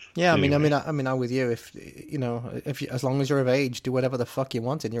 Yeah, anyway. I'm with you. If as long as you're of age, do whatever the fuck you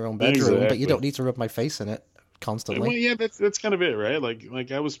want in your own bedroom, exactly. But you don't need to rub my face in it constantly. Well, yeah, that's kind of it, right?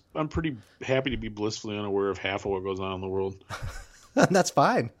 Like I'm pretty happy to be blissfully unaware of half of what goes on in the world. And that's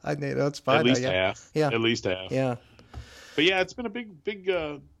fine. That's fine. At least half. Yeah. At least half. Yeah. But yeah, it's been a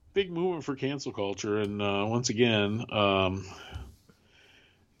big movement for cancel culture, and once again,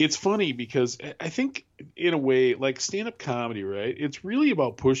 it's funny because I think in a way, like stand-up comedy, right? It's really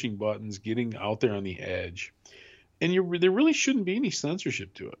about pushing buttons, getting out there on the edge, and there really shouldn't be any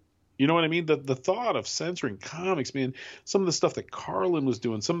censorship to it. You know what I mean? The thought of censoring comics, man, some of the stuff that Carlin was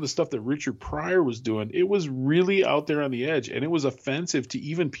doing, some of the stuff that Richard Pryor was doing, it was really out there on the edge, and it was offensive to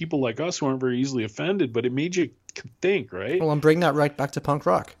even people like us who aren't very easily offended, but it made you think, right? Well, I'm bringing that right back to punk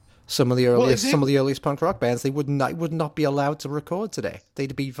rock. Some of the earliest punk rock bands, they would not be allowed to record today.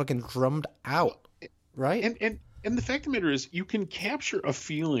 They'd be fucking drummed out, right? And the fact of the matter is, you can capture a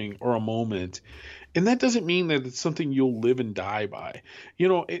feeling or a moment, and that doesn't mean that it's something you'll live and die by.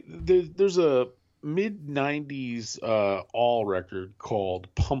 There's a mid-'90s all record called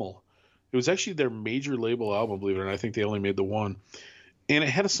Pummel. It was actually their major label album, believe it or not. I think they only made the one. And it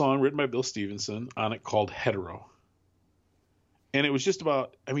had a song written by Bill Stevenson on it called Hetero. And it was just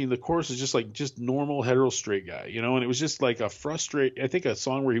about, I mean, the chorus is just like just normal hetero straight guy, you know, and it was just like I think a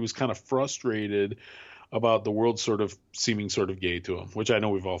song where he was kind of frustrated about the world sort of seeming sort of gay to him, which I know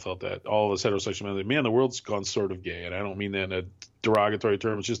we've all felt that. All of us heterosexual men, like, man, the world's gone sort of gay. And I don't mean that in a derogatory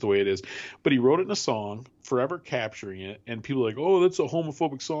term. It's just the way it is. But he wrote it in a song, forever capturing it. And people are like, oh, that's a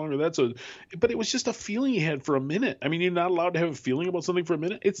homophobic song, or but it was just a feeling he had for a minute. I mean, you're not allowed to have a feeling about something for a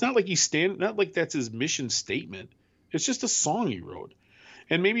minute. It's not like not like that's his mission statement. It's just a song he wrote.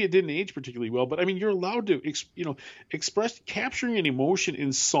 And maybe it didn't age particularly well, but I mean, you're allowed to, express, capturing an emotion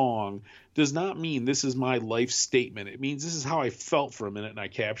in song does not mean this is my life statement. It means this is how I felt for a minute and I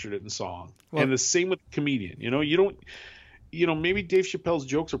captured it in song. Well, and the same with comedian. You don't, maybe Dave Chappelle's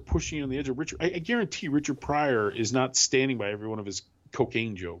jokes are pushing you on the edge of Richard. I guarantee Richard Pryor is not standing by every one of his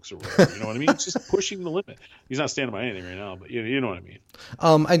cocaine jokes or whatever. You know what I mean? It's just pushing the limit. He's not standing by anything right now, but you know what I mean.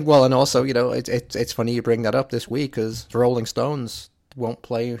 And also, it's funny you bring that up this week because the Rolling Stones won't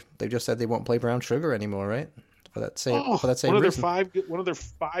play. They just said they won't play Brown Sugar anymore, right? For that same reason. One of their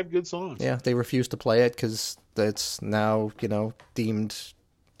five good songs. Yeah, they refuse to play it because it's now deemed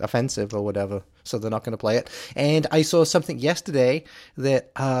offensive or whatever, so they're not going to play it. And I saw something yesterday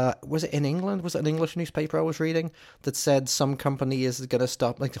that was it in England? Was it an English newspaper I was reading that said some company is going to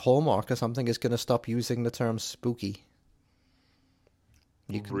stop, like Hallmark or something, is going to stop using the term spooky.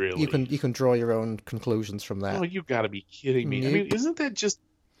 You can draw your own conclusions from that. Oh, you got to be kidding me! I mean, isn't that just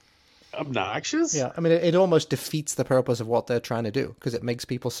obnoxious? Yeah, I mean, it almost defeats the purpose of what they're trying to do because it makes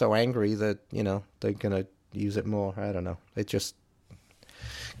people so angry that they're gonna use it more. I don't know. It just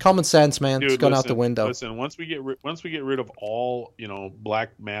common sense, man. Dude, it's gone out the window. Listen, once we get rid of all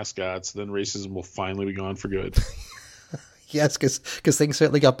black mascots, then racism will finally be gone for good. Yes, because things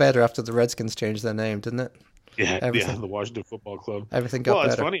certainly got better after the Redskins changed their name, didn't it? Yeah, the Washington Football Club. Everything got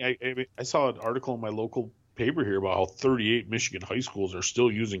better. Well, it's funny. I saw an article in my local paper here about how 38 Michigan high schools are still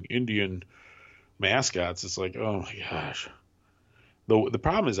using Indian mascots. It's like, oh my gosh. The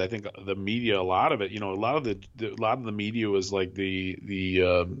problem is, I think the media, a lot of it, a lot of the media was like the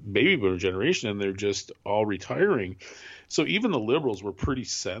baby boomer generation, and they're just all retiring. So even the liberals were pretty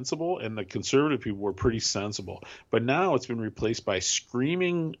sensible, and the conservative people were pretty sensible. But now it's been replaced by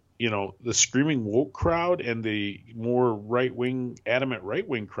screaming. The screaming woke crowd and the more adamant right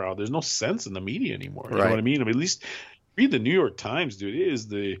wing crowd. There's no sense in the media anymore. You know what I mean? At least read the New York Times, dude.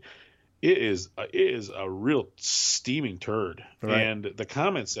 It is a real steaming turd, and the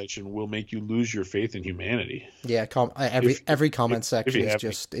comment section will make you lose your faith in humanity. Yeah, every comment section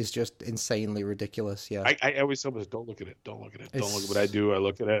is just insanely ridiculous. Yeah, I always tell them, don't look at it, don't look at it, don't look at what I do. I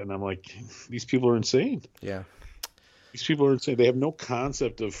look at it and I'm like, these people are insane. Yeah. These people are insane. They have no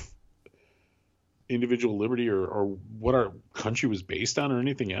concept of individual liberty or what our country was based on or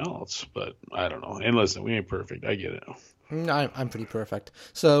anything else. But I don't know. And listen, we ain't perfect. I get it. I'm pretty perfect.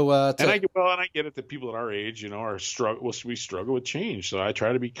 So I get it that people at our age, we struggle with change. So I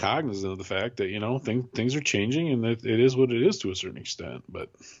try to be cognizant of the fact that things are changing and that it is what it is to a certain extent. But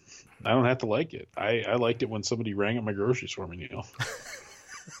I don't have to like it. I liked it when somebody rang up my groceries for me.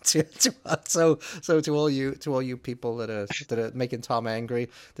 So to all you people that are making Tom angry,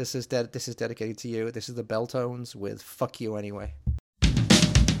 this is dedicated to you. This is the Belltones with "Fuck You Anyway."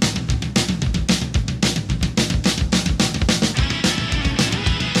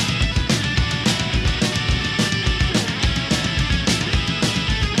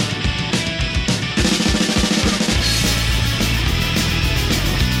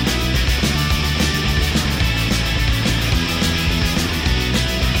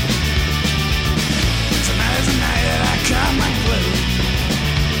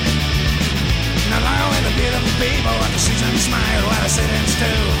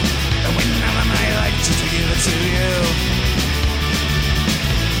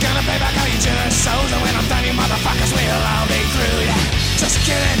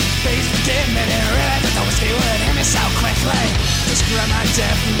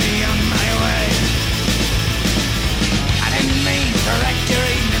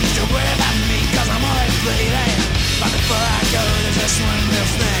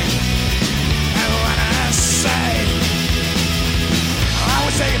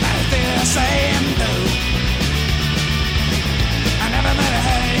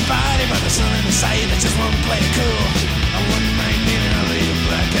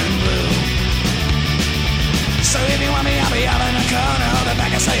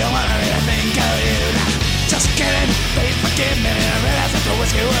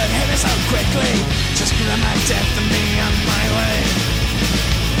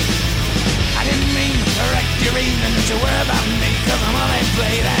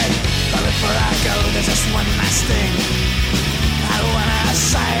 wanna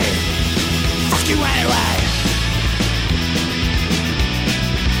say, fuck you anyway.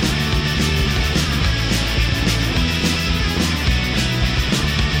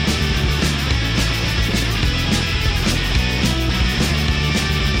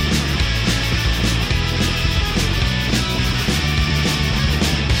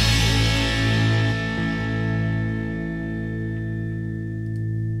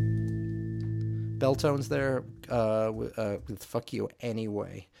 Belltones there with "Fuck You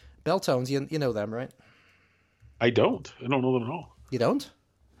Anyway." Belltones, you know them, right? I don't know them at all. You don't?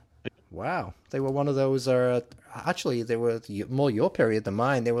 Wow, they were one of those. Actually, they were more your period than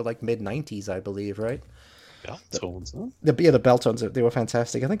mine. They were like mid-90s, I believe, right? Belltones, huh? The Belltones, they were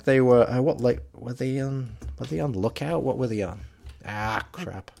fantastic. I think they were were they on Lookout? What were they on? Ah,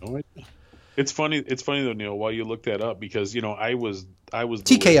 crap. No idea. It's funny though, Neil, while you look that up, because I was the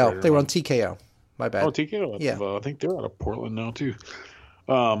TKO. They were on TKO. My bad. Oh, TKO. Yeah. I think they're out of Portland now too.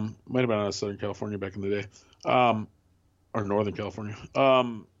 Might have been out of Southern California back in the day, or Northern California.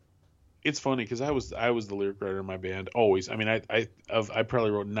 It's funny because I was the lyric writer in my band always. I mean, I probably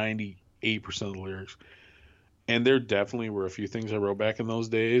wrote 98% of the lyrics, and there definitely were a few things I wrote back in those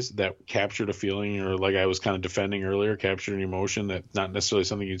days that captured a feeling, or like I was kind of defending earlier, captured an emotion that not necessarily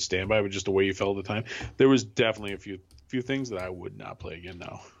something you'd stand by, but just the way you felt at the time. There was definitely a few things that I would not play again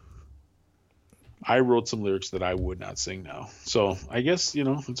now. I wrote some lyrics that I would not sing now. So I guess,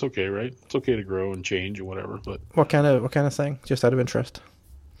 it's okay, right? It's okay to grow and change and whatever, but what kind of thing? Just out of interest.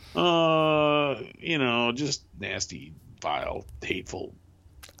 Just nasty, vile, hateful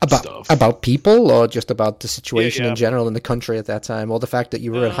stuff. About people, or just about the situation in general in the country at that time, or the fact that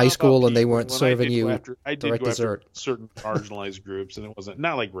you were in high school and they weren't serving you the right dessert. Certain marginalized groups, and it wasn't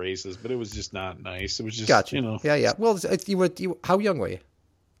not like racist, but it was just not nice. It was just, gotcha. Yeah. Well, you how young were you?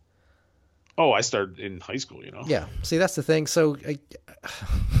 Oh, I started in high school, Yeah. See, that's the thing. So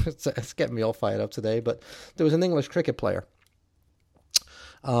it's getting me all fired up today, but there was an English cricket player.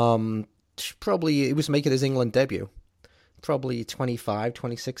 Probably he was making his England debut. Probably 25,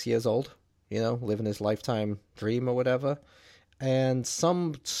 26 years old, living his lifetime dream or whatever. And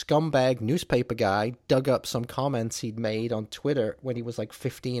some scumbag newspaper guy dug up some comments he'd made on Twitter when he was like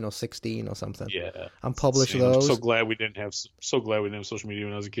 15 or 16 or something. Yeah. And published those. I'm so glad we didn't have social media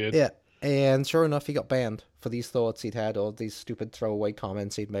when I was a kid. Yeah. And sure enough, he got banned for these thoughts he'd had, or these stupid throwaway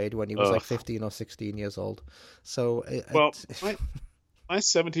comments he'd made when he was like 15 or 16 years old. So, my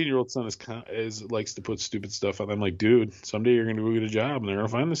 17-year-old son likes to put stupid stuff on. I'm like, dude, someday you're going to go get a job and they're going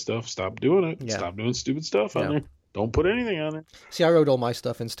to find this stuff. Stop doing it. Yeah. Stop doing stupid stuff on there. Don't put anything on there. See, I wrote all my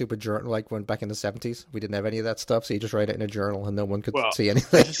stuff in stupid journal, like when back in the 70s. We didn't have any of that stuff, so you just write it in a journal and no one could see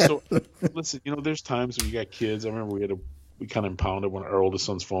anything. Listen, there's times when you got kids. I remember we kind of impounded our oldest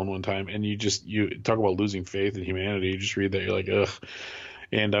son's phone one time, and you talk about losing faith in humanity. You just read that, you're like, ugh.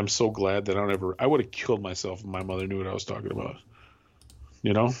 And I'm so glad that I would have killed myself if my mother knew what I was talking about.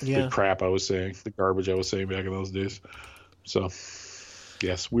 The crap I was saying, the garbage I was saying back in those days. So,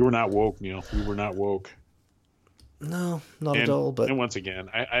 yes, we were not woke, Neil. We were not woke. No, not at all. But once again,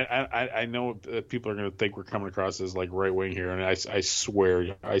 I know that people are going to think we're coming across as like right wing here, and I swear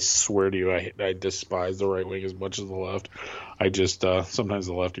to you, I despise the right wing as much as the left. I just sometimes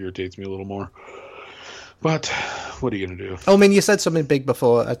the left irritates me a little more. But what are you going to do? I mean, you said something big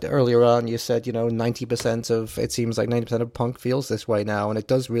before earlier on. You said 90% of punk feels this way now, and it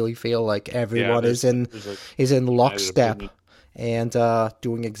does really feel like everyone is in lockstep. And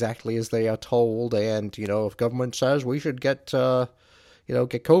doing exactly as they are told, and if government says we should get get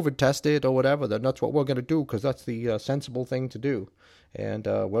COVID tested or whatever, then that's what we're going to do because that's the sensible thing to do. And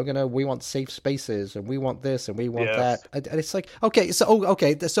we want safe spaces, and we want this, and we want that. And it's like, okay,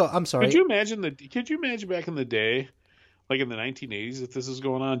 so I'm sorry. Could you imagine back in the day, like in the 1980s, if this is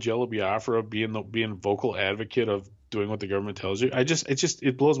going on, Jello Biafra being vocal advocate of doing what the government tells you?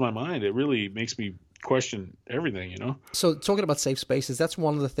 It blows my mind. It really makes me question everything, So talking about safe spaces, that's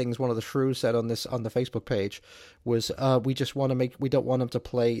one of the things one of the shrews said on the Facebook page was we don't want them to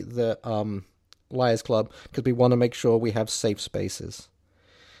play the Liars Club because we want to make sure we have safe spaces.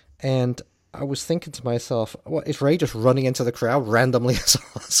 And I was thinking to myself, what is Ray just running into the crowd randomly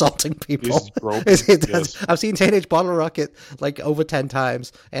assaulting people? Yes. I've seen Teenage Bottle Rocket like over 10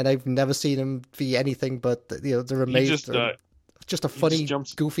 times, and I've never seen him be anything but the amazing, just a funny,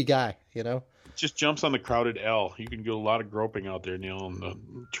 goofy guy, Just jumps on the crowded L. You can do a lot of groping out there, Neil, on the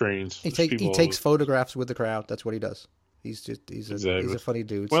trains. He takes photographs with the crowd. That's what he does. He's a funny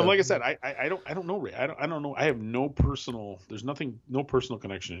dude. Well, like I said, I don't know Ray. I don't know. I have no personal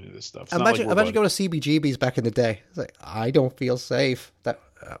connection into this stuff. Imagine going to CBGB's back in the day. It's like, I don't feel safe. That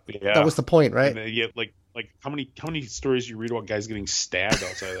was the point, right? And yet, like like how many stories you read about guys getting stabbed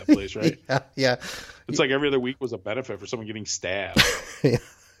outside of that place, right? Yeah. It's like every other week was a benefit for someone getting stabbed.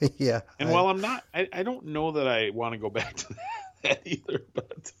 Yeah. And while I'm not, I don't know that I want to go back to that either.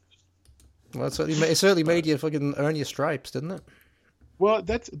 But well, it certainly made you fucking earn your stripes, didn't it? well,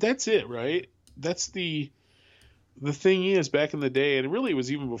 that's it, right? That's the thing is, back in the day, and really it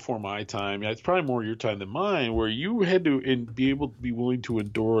was even before my time. It's probably more your time than mine, where you had to be able to be willing to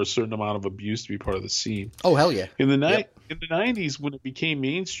endure a certain amount of abuse to be part of the scene. Oh hell yeah! In the 90s, when it became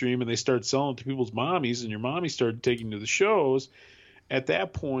mainstream and they started selling to people's mommies, and your mommy started taking to the shows, at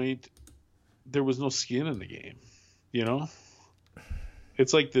that point, there was no skin in the game. You know,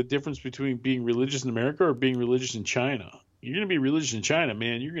 it's like the difference between being religious in America or being religious in China. You're going to be religious in China,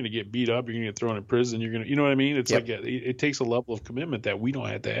 man. You're going to get beat up. You're going to get thrown in prison. You're going to, you know what I mean? It's like it takes a level of commitment that we don't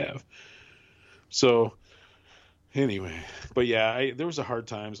have to have. So anyway, but yeah, there was a hard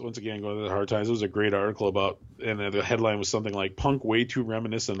times. Once again, going to the hard times. There was a great article about, and the headline was something like "Punk way too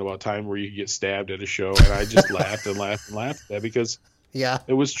reminiscent about time where you could get stabbed at a show," and I just laughed and laughed and laughed at that because. Yeah,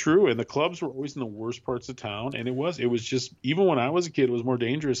 it was true, and the clubs were always in the worst parts of town, and it was just, even when I was a kid, it was more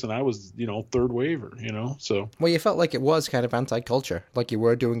dangerous, and I was, third waver, so. Well, you felt like it was kind of anti-culture, like you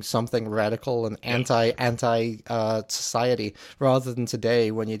were doing something radical and anti society, rather than today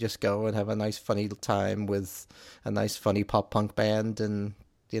when you just go and have a nice funny time with a nice funny pop punk band and.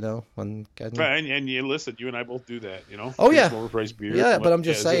 And you listen, you and I both do that, Oh yeah, overpriced beer. Yeah, but I'm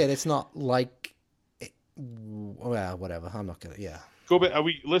just saying, it's not like, well, whatever. I'm not gonna. Yeah. Go back.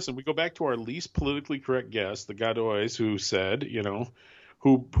 We go back to our least politically correct guest, the Gadois, who said,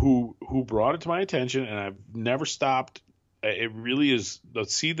 who brought it to my attention, and I've never stopped. It really is, the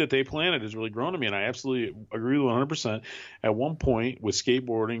seed that they planted has really grown to me, and I absolutely agree with 100%. At one point, with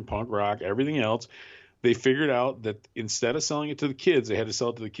skateboarding, punk rock, everything else, they figured out that instead of selling it to the kids, they had to sell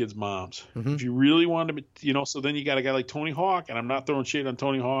it to the kids' moms. Mm-hmm. If you really wanted to, so then you got a guy like Tony Hawk, and I'm not throwing shade on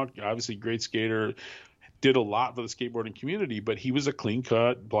Tony Hawk, obviously great skater, did a lot for the skateboarding community, but he was a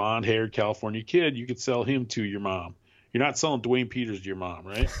clean-cut, blonde-haired California kid. You could sell him to your mom. You're not selling Dwayne Peters to your mom,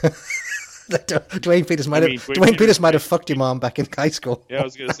 right? Dwayne Peters might have fucked your mom back in high school. Yeah, I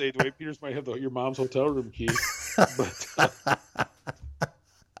was gonna say Dwayne Peters might have your mom's hotel room key. But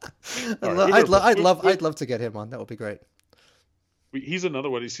I'd love to get him on. That would be great. He's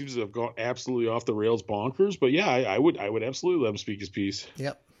another one. He seems to have gone absolutely off the rails bonkers. But yeah, I would absolutely let him speak his piece.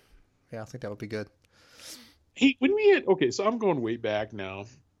 Yep. Yeah, I think that would be good. Hey, so I'm going way back now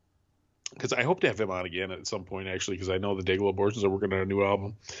because I hope to have him on again at some point, actually, because I know the Dayglow Abortions are working on a new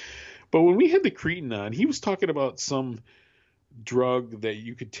album. But when we had the Cretin on, he was talking about some drug that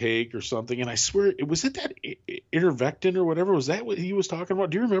you could take or something, and I swear, was it that Intervectin or whatever? Was that what he was talking about?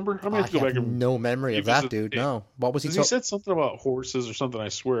 Do you remember? I'm gonna have to go back and no memory of that, dude. No, what was he? He said something about horses or something. I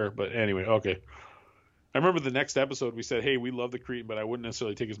swear, but anyway, okay. I remember the next episode we said, "Hey, we love the Cretin, but I wouldn't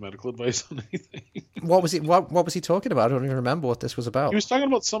necessarily take his medical advice on anything." What was he? What was he talking about? I don't even remember what this was about. He was talking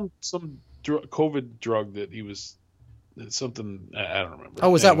about some COVID drug that he was something. I don't remember. Oh,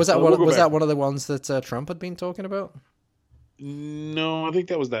 was that one of the ones that Trump had been talking about? No, I think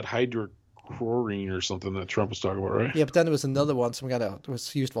that was that hydrochlorine or something that Trump was talking about, right? Yeah, but then there was another one, it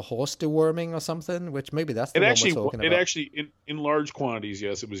was used for horse deworming or something, which maybe that's the one we're talking about. It actually, in large quantities,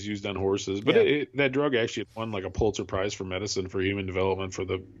 yes, it was used on horses, but that drug actually won like a Pulitzer Prize for medicine for human development for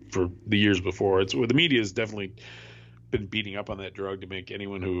the years before. The media has definitely been beating up on that drug to make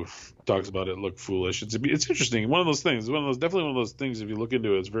anyone who talks about it look foolish. It's interesting. Definitely one of those things. If you look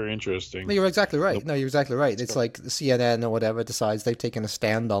into it, it's very interesting. No, you're exactly right. It's like CNN or whatever decides they've taken a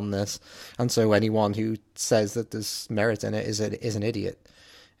stand on this, and so anyone who says that there's merit in it is an idiot.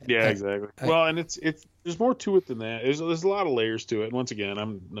 Yeah, exactly. Well, and it's there's more to it than that. There's a lot of layers to it. And once again,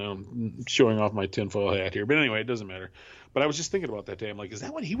 I'm showing off my tinfoil hat here, but anyway, it doesn't matter. But I was just thinking about that day. I'm like, is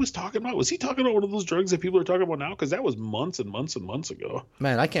that what he was talking about? Was he talking about one of those drugs that people are talking about now? Because that was months and months and months ago.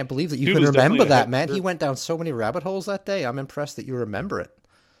 Man, I can't believe that you can remember that, man. He went down so many rabbit holes that day. I'm impressed that you remember it.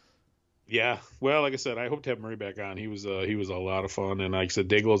 Yeah. Well, like I said, I hope to have Murray back on. He was a lot of fun. And like I said,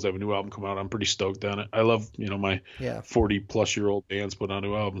 Dayglows have a new album come out. I'm pretty stoked on it. I love, my 40-plus-year-old bands put on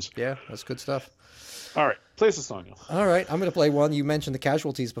new albums. Yeah, that's good stuff. All right. Play us a song. All right. I'm going to play one. You mentioned the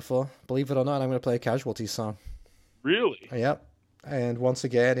Casualties before. Believe it or not, I'm going to play a Casualties song. Really? Yep. And once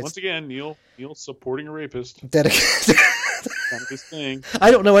again, Neil supporting a rapist. Dedicated. Kind of his thing. I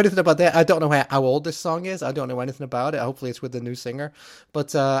don't know anything about that. I don't know how old this song is. I don't know anything about it. Hopefully, it's with the new singer.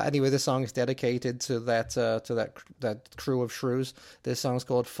 But anyway, this song is dedicated to that crew of shrews. This song's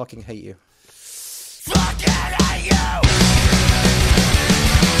called "Fucking Hate You." Fucking hate you.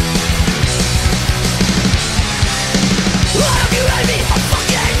 Why don't you hate me? I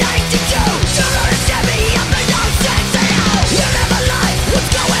fucking hate you. Don't understand me.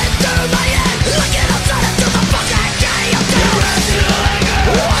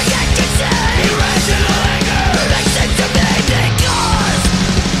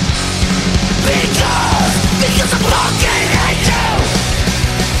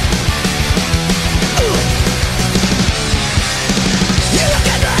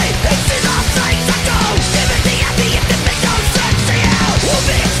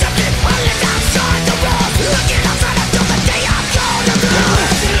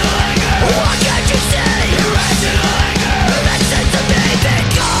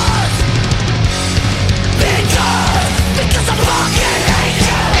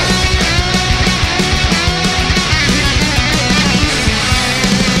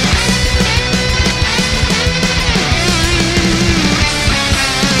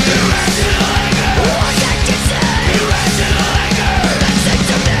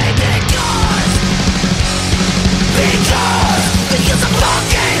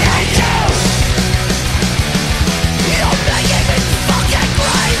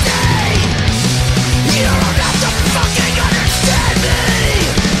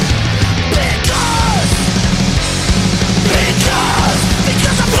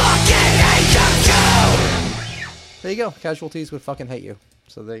 There you go. Casualties would fucking hate you.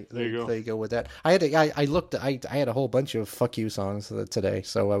 So there you go with that. I had a whole bunch of fuck you songs today,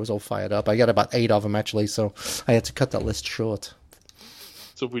 so I was all fired up. I got about 8 of them actually, so I had to cut that list short.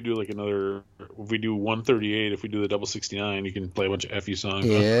 So if we do if we do 138, if we do the double 69, you can play a bunch of FU songs.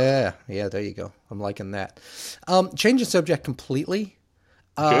 Yeah, yeah, there you go. I'm liking that. Changing subject completely.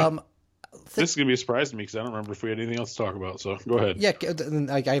 Okay. This is going to be a surprise to me because I don't remember if we had anything else to talk about, so go ahead. Yeah,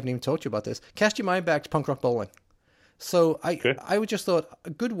 I haven't even talked to you about this. Cast your mind back to punk rock bowling. So I would just thought a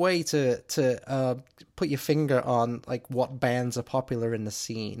good way to put your finger on like what bands are popular in the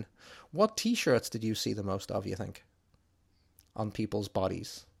scene. What T-shirts did you see the most of, you think, on people's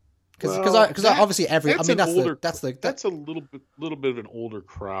bodies? Because obviously that's a little bit of an older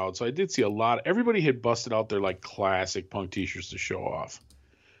crowd. So I did see a lot. Everybody had busted out their like classic punk T-shirts to show off.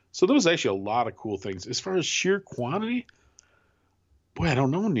 So there was actually a lot of cool things. As far as sheer quantity, boy, I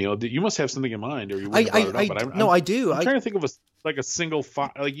don't know, Neil. You must have something in mind, or you wouldn't have brought it up. I do. I'm trying to think of a single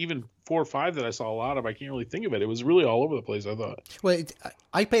five, like even 4 or 5 that I saw a lot of. I can't really think of it. It was really all over the place, I thought. Well,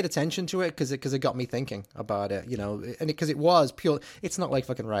 I paid attention to it because it got me thinking about it, and because it was pure. It's not like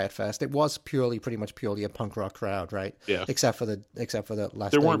fucking Riot Fest. It was pretty much purely a punk rock crowd, right? Yeah. Except for the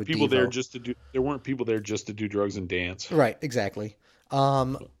last. There day weren't with people Devo. there just to do. There weren't people there just to do drugs and dance. Right. Exactly.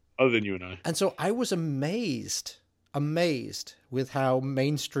 Other than you and I. And so I was amazed with how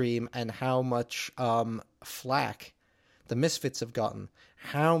mainstream and how much flack the Misfits have gotten.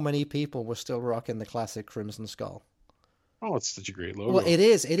 How many people were still rocking the classic Crimson Skull? Oh, it's such a great logo. Well, it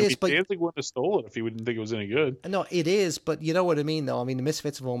is. But Danzig wouldn't have stole it if he wouldn't think it was any good. No, it is. But you know what I mean, though. I mean, the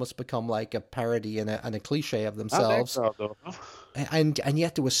Misfits have almost become like a parody and a cliche of themselves. Not that crowd, though. And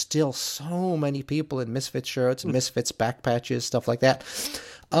yet there was still so many people in Misfits shirts, Misfits back patches, stuff like that.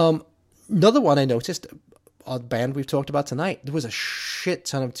 Another one I noticed, a band we've talked about tonight, there was a shit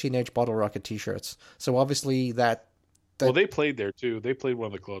ton of Teenage Bottle Rocket T-shirts. So obviously that well, they played there too. They played one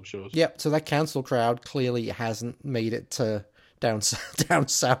of the club shows. Yep. So that cancel crowd clearly hasn't made it to down south. Down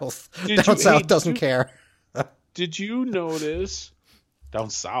south doesn't care. Did you notice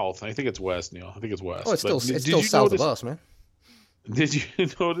down south? I think it's west, Neil. I think it's west. Oh, it's still south of us, man. Did you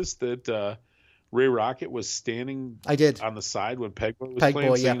notice that Ray Rocket was standing? I did on the side when Pegboy was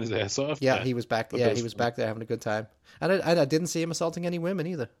playing, singing his ass off. Yeah, he was back. Yeah, he was back there having a good time. And I didn't see him assaulting any women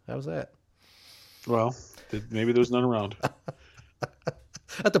either. How was that? Well, maybe there was none around.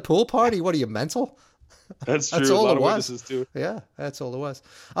 At the pool party? What are you, mental? That's true. That's all a lot it of was. witnesses too. Yeah, that's all it was.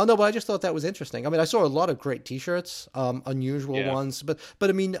 Oh no, but I just thought that was interesting. I mean, I saw a lot of great T-shirts, unusual ones, but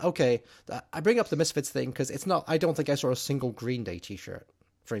I mean, okay, I bring up the Misfits thing because it's not. I don't think I saw a single Green Day T-shirt,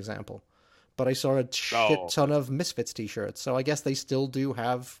 for example, but I saw a shit ton of Misfits T-shirts. So I guess they still do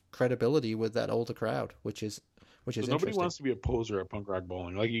have credibility with that older crowd, which is nobody wants to be a poser at punk rock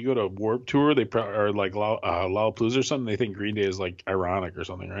bowling. Like you go to Warped Tour, they or like Lollapalooza or something. They think Green Day is like ironic or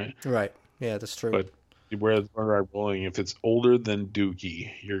something, right? Right. Yeah, that's true. But whereas punk rock bowling, if it's older than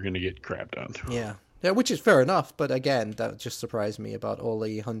Dookie, you're gonna get crapped on. Yeah. Yeah, which is fair enough. But again, that just surprised me about all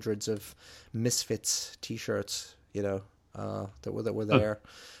the hundreds of Misfits T-shirts, that were there.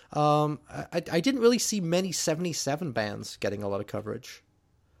 I didn't really see many 77 bands getting a lot of coverage.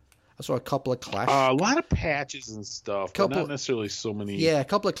 I saw a couple of Clash. A lot of patches and stuff, but not necessarily so many. Yeah, a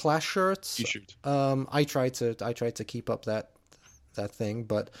couple of Clash shirts. T-shirts. I tried to keep up that thing,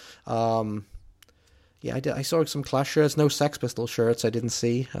 but yeah, I saw some Clash shirts. No Sex Pistol shirts. I didn't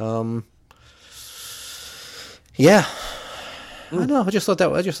see. Yeah. I don't know. I just thought it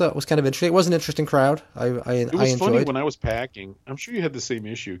was kind of interesting. It was an interesting crowd. It was funny when I was packing. I'm sure you had the same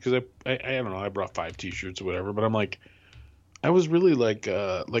issue because I don't know. I brought 5 T-shirts or whatever, but I'm like, I was really like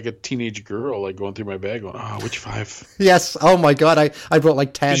a teenage girl, like going through my bag, going, "Oh, which 5?" Yes. Oh my God, I brought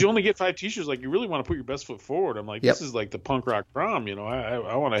like 10. Because you only get 5 T-shirts. Like you really want to put your best foot forward. I'm like, this is like the punk rock prom.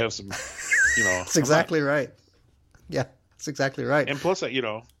 I want to have some. That's exactly right. Yeah, that's exactly right. And plus, I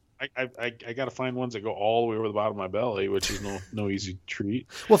got to find ones that go all the way over the bottom of my belly, which is no easy treat.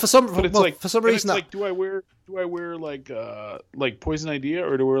 Well, for some reason, like, do I wear like Poison Idea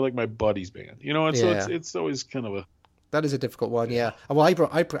or do I wear like my buddy's band? So it's always kind of a. That is a difficult one, yeah. Well, I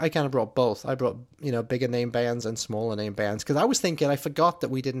kind of brought both. I brought bigger name bands and smaller name bands because I was thinking I forgot that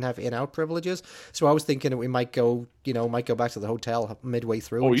we didn't have in-out privileges, so I was thinking that we might go back to the hotel midway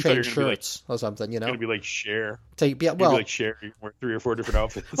through and change shirts or something. It's gonna be like Cher. Like Cher. You wear 3 or 4 different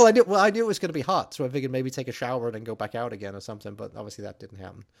outfits. I knew it was going to be hot, so I figured maybe take a shower and then go back out again or something. But obviously that didn't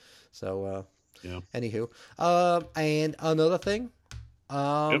happen. So Anywho, and another thing,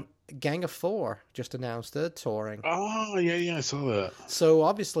 Gang of Four just announced they're touring. Oh, yeah, I saw that. So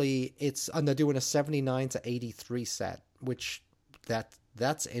obviously they're doing a 79 to 83 set, which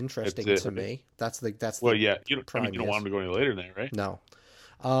That's interesting That's it, to right? me. That's Well, the yeah, you don't. I prime, mean, you don't yes. want them to go any later than that, right? No.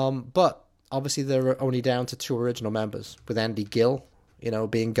 But obviously they're only down to 2 original members, with Andy Gill,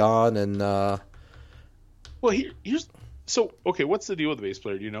 being gone, and Well, here's so okay. What's the deal with the bass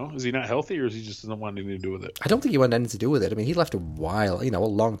player? Do you know? Is he not healthy, or is he just doesn't want anything to do with it? I don't think he wanted anything to do with it. I mean, he left a while, a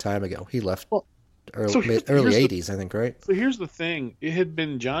long time ago. He left Well, early, so early here's 80s, I think, right? So here's the thing: it had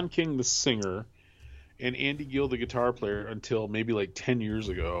been John King, the singer, and Andy Gill, the guitar player, until maybe like 10 years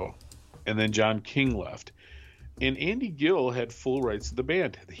ago, and then John King left. And Andy Gill had full rights to the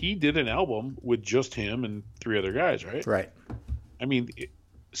band. He did an album with just him and 3 other guys, right? Right. I mean,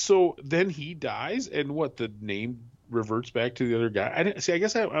 so then he dies, and what, the name reverts back to the other guy? I didn't see. I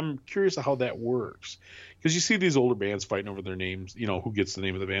guess I'm curious how that works, because you see these older bands fighting over their names. Who gets the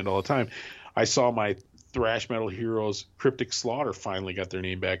name of the band all the time. I saw my thrash metal heroes, Cryptic Slaughter, finally got their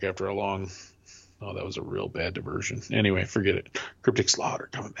name back after a long. Oh, that was a real bad diversion. Anyway, forget it. Cryptic Slaughter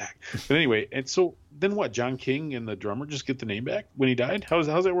coming back. But anyway, and so then what? John King and the drummer just get the name back when he died? How's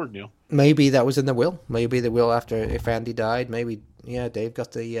that work, Neil? Maybe that was in the will. Maybe the will after, if Andy died, maybe, yeah, Dave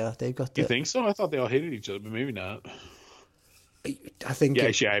got the... You think so? I thought they all hated each other, but maybe not. I think... Yeah,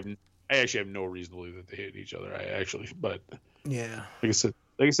 I actually have no reason to believe that they hated each other. But Yeah. like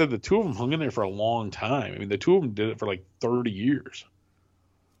I said, the two of them hung in there for a long time. I mean, the two of them did it for like 30 years.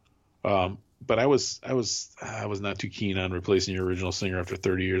 But I was not too keen on replacing your original singer after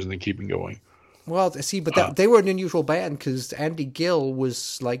 30 years and then keeping going. Well, see, but they were an unusual band because Andy Gill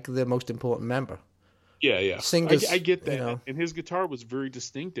was like the most important member. Yeah. Singers, I get that. And his guitar was very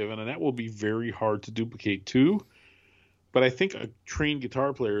distinctive, and that will be very hard to duplicate too. But I think a trained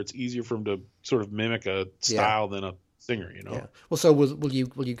guitar player, it's easier for him to sort of mimic a style than a singer, Yeah. Well, so will you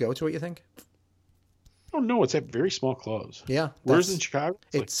go to it, you think? Oh no, it's at very small clubs. Yeah. Where's in Chicago?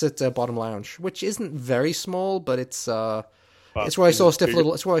 It's at Bottom Lounge, which isn't very small, but it's where I saw Stiff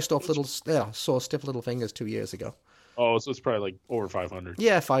Little. It's where I saw Stiff Little Fingers 2 years ago. Oh, so it's probably like over 500.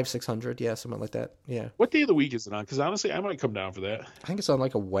 Yeah, 500-600. Yeah, something like that. Yeah. What day of the week is it on? Because honestly, I might come down for that. I think it's on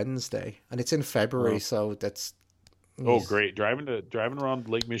like a Wednesday, and it's in February, so that's. Oh, great! Driving around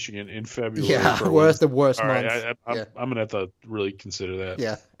Lake Michigan in February. Yeah, where's the worst All month? right, I'm gonna have to really consider that.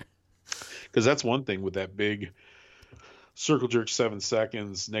 Yeah. Because that's one thing with that big circle jerk 7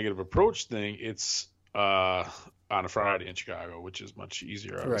 seconds negative approach thing. It's on a Friday in Chicago, which is much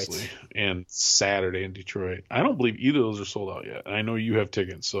easier, obviously, Right. and Saturday in Detroit. I don't believe either of those are sold out yet. And I know you have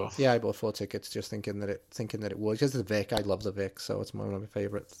tickets, so Yeah, I bought 4 tickets, just thinking that it would. Because the Vic, I love the Vic, so it's one of my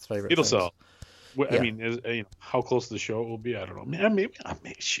favorite. it'll things. sell. Well, Yeah. I mean, how close to the show it will be, I don't know. Maybe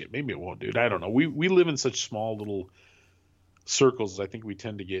it won't, dude. I don't know. We live in such small little circles. I think we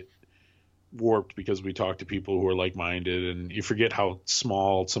tend to get warped because we talk to people who are like-minded, and you forget how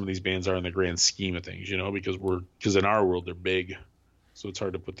small some of these bands are in the grand scheme of things, because in our world they're big, so it's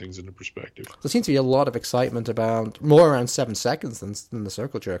hard to put things into perspective. There seems to be a lot of excitement more around 7 seconds than the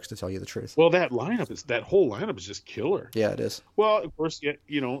Circle Jerks, to tell you the truth. Well, that whole lineup is just killer. Yeah, it is. Well, of course,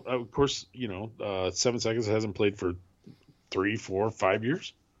 7 Seconds hasn't played for 3, 4, 5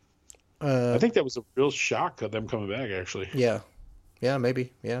 years. I think that was a real shock of them coming back, actually. Yeah,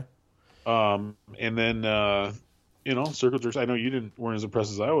 maybe, yeah. And then Circle Jerks. I know you weren't as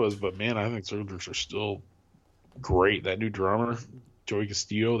impressed as I was, but man, I think Circle Jerks are still great. That new drummer, Joey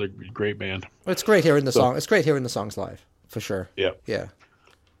Castillo, they're a great band. Well, it's great hearing the song. It's great hearing the songs live, for sure. Yeah. Yeah,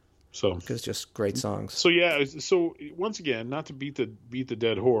 So because just great songs. So yeah. So once again, not to beat the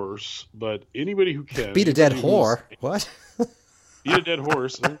dead horse, but anybody who can Beat a dead whore. What? Beat a dead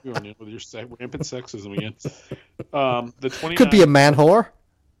horse. There you go, with your rampant sexism again. The 29th, Could be a man whore.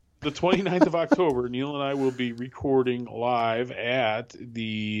 The 29th of October, Neil and I will be recording live at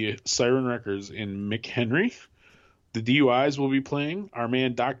the Siren Records in McHenry. The DUIs will be playing. Our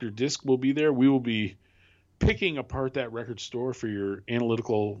man Dr. Disc will be there. We will be picking apart that record store for your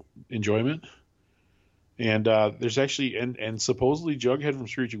analytical enjoyment. And there's actually and supposedly Jughead from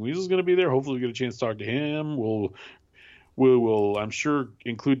Screeching Weasel is going to be there. Hopefully we get a chance to talk to him. We will, I'm sure,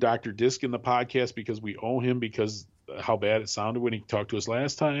 include Dr. Disc in the podcast because we owe him because how bad it sounded when he talked to us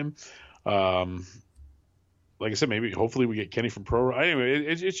last time. Like I said, hopefully we get Kenny from Pro. Anyway,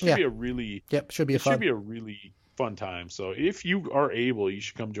 it should be a really should be a really fun time. So if you are able, you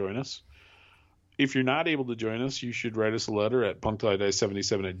should come join us. If you're not able to join us, you should write us a letter at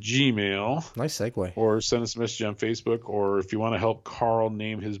punktiliedice77@gmail. Nice segue. Or send us a message on Facebook. Or if you want to help Carl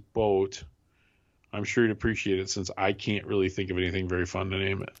name his boat, I'm sure he'd appreciate it since I can't really think of anything very fun to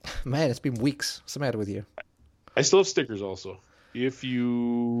name it. Man, it's been weeks. What's the matter with you? I still have stickers also. If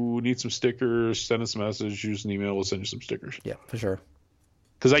you need some stickers, send us a message, use an email, we'll send you some stickers. Yeah, for sure.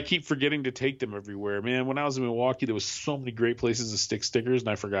 because I keep forgetting to take them everywhere. Man, when I was in Milwaukee, there was so many great places to stick stickers, and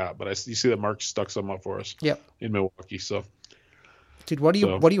I forgot. But you see that Mark stuck some up for us. Yep. In Milwaukee, so. Dude, what are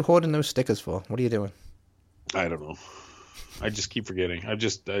you hoarding those stickers for? What are you doing? I don't know. I just keep forgetting. I'm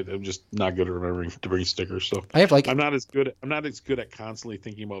just not good at remembering to bring stickers. So I have I'm not as good at constantly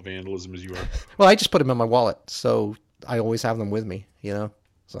thinking about vandalism as you are. Well, I just put them in my wallet, so I always have them with me. You know.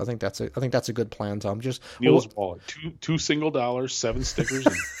 So I think that's a good plan, Tom. Just Neil's wallet, two single dollars, 7 stickers,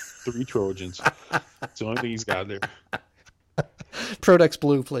 and 3 Trojans. That's the only thing he's got there. Prodex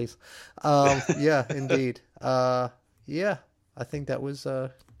Blue, please. Yeah, indeed. Yeah, I think that was.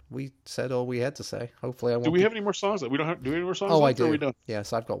 We said all we had to say. Hopefully, I won't. Do we have any more songs? We don't have. Do we have any more songs? Oh, left, I do. Or are we done?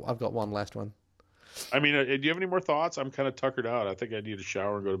 Yes, I've got one last one. I mean, do you have any more thoughts? I'm kind of tuckered out. I think I need a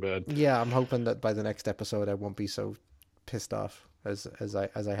shower and go to bed. Yeah, I'm hoping that by the next episode I won't be so pissed off as I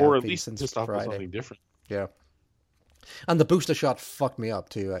have or at been least since just off Friday. with something different. Yeah. And the booster shot fucked me up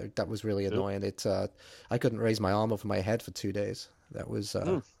too. That was really annoying. I couldn't raise my arm over my head for 2 days. That was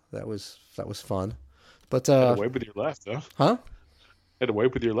fun. But had to wipe with your left, huh? Huh? Had to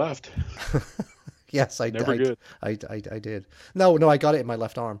wipe with your left. Yes, Never good. I did. No, I got it in my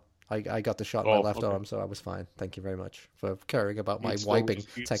left arm. I got the shot in my left okay. arm, so I was fine. Thank you very much for caring about my still- wiping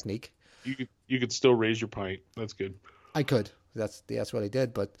you- technique. You could still raise your pint. That's good. I could. That's what I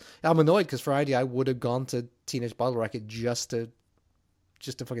did. But I'm annoyed because Friday I would have gone to Teenage Bottle Rocket just to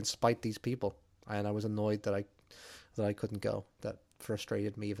fucking spite these people, and I was annoyed that I couldn't go. That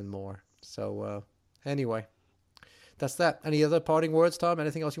frustrated me even more. So anyway, that's that. Any other parting words, Tom?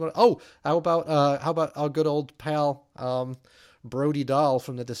 Anything else you want? Oh, how about our good old pal Brody Dahl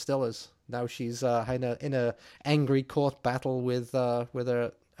from the Distillers? Now she's in a angry court battle with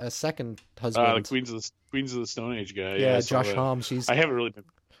her second husband. The Queens of the Stone Age guy. Yeah, I saw Josh that. Homme. I haven't really been.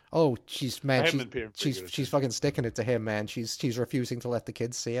 Oh, she's fucking sticking it to him, man. She's refusing to let the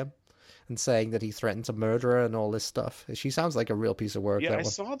kids see him, and saying that he threatened to murder her and all this stuff. She sounds like a real piece of work. Yeah, I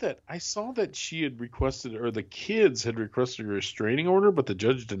saw that she had requested, or the kids had requested a restraining order, but the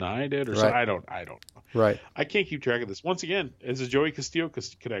judge denied it. Or Right. so, I don't know. Right. I can't keep track of this. Once again, it's a Joey Castillo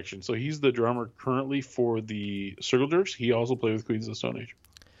connection. So he's the drummer currently for the Circle Jerks. He also played with Queens of the Stone Age.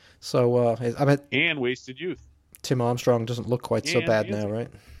 So I bet And Wasted Youth. Tim Armstrong doesn't look quite so And bad music. now, right?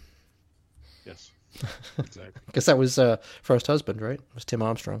 Yes, exactly. Because that was first husband, right? It was Tim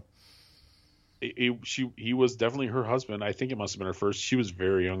Armstrong. He was definitely her husband. I think it must have been her first. She was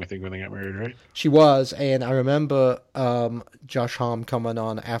very young, I think, when they got married, right? She was, and I remember Josh Homme coming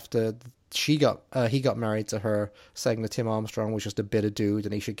on after he got married to her, saying that Tim Armstrong was just a bitter dude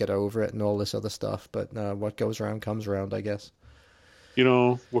and he should get over it and all this other stuff. But what goes around comes around, I guess. You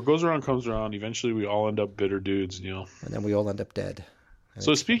know, what goes around comes around. Eventually, we all end up bitter dudes, Neil. And then we all end up dead.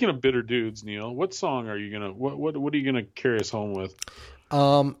 So speaking of bitter dudes, Neil, what song are you gonna what are you gonna carry us home with?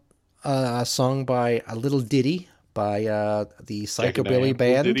 A song by a little ditty by the Psychobilly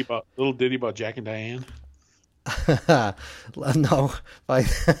Band. Little ditty about Jack and Diane. No, by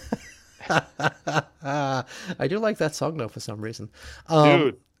I do like that song though for some reason.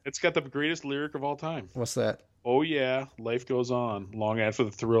 Dude, it's got the greatest lyric of all time. What's that? Oh yeah, life goes on long after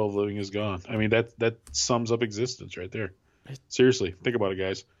the thrill of living is gone. I mean that sums up existence right there. Seriously, think about it,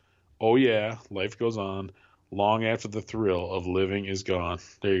 guys. Oh yeah, life goes on long after the thrill of living is gone.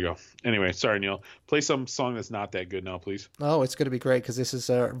 There you go. Anyway, sorry, Neil. Play some song that's not that good now, please. Oh, it's going to be great because this is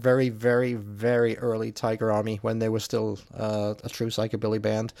a very, very, very early Tiger Army when they were still a true psychobilly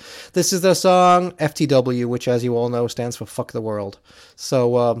band. This is their song FTW, which, as you all know, stands for "Fuck the World."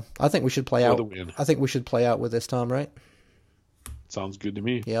 So I think we should play out. I think we should play out with this, Tom. Right? Sounds good to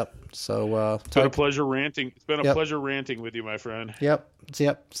me. Yep. So it's been a pleasure ranting. It's been a pleasure ranting with you, my friend. Yep.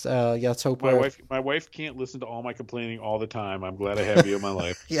 Yeah. Let's hope my wife can't listen to all my complaining all the time. I'm glad I have you in my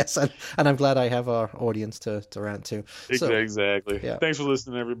life. Yes, and I'm glad I have our audience to rant to. Exactly. Yeah. Thanks for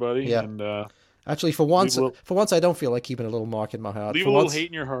listening, everybody. Yeah. And actually, for once, I don't feel like keeping a little mark in my heart. Leave a little hate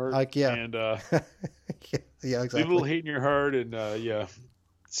in your heart. Yeah. And yeah, exactly. Leave a little hate in your heart, and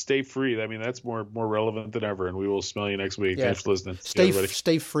stay free. I mean, that's more relevant than ever, and we will smell you next week. Yeah. Thanks for listening.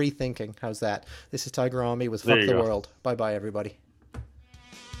 Stay free thinking. How's that? This is Tiger Army with Fuck the World. Bye-bye, everybody.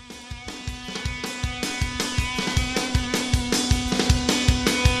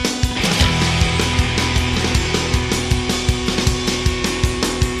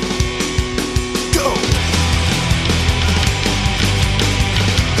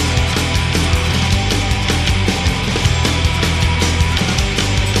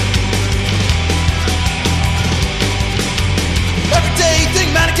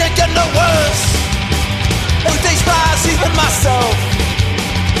 Even myself,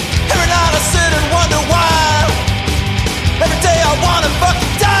 every night I sit and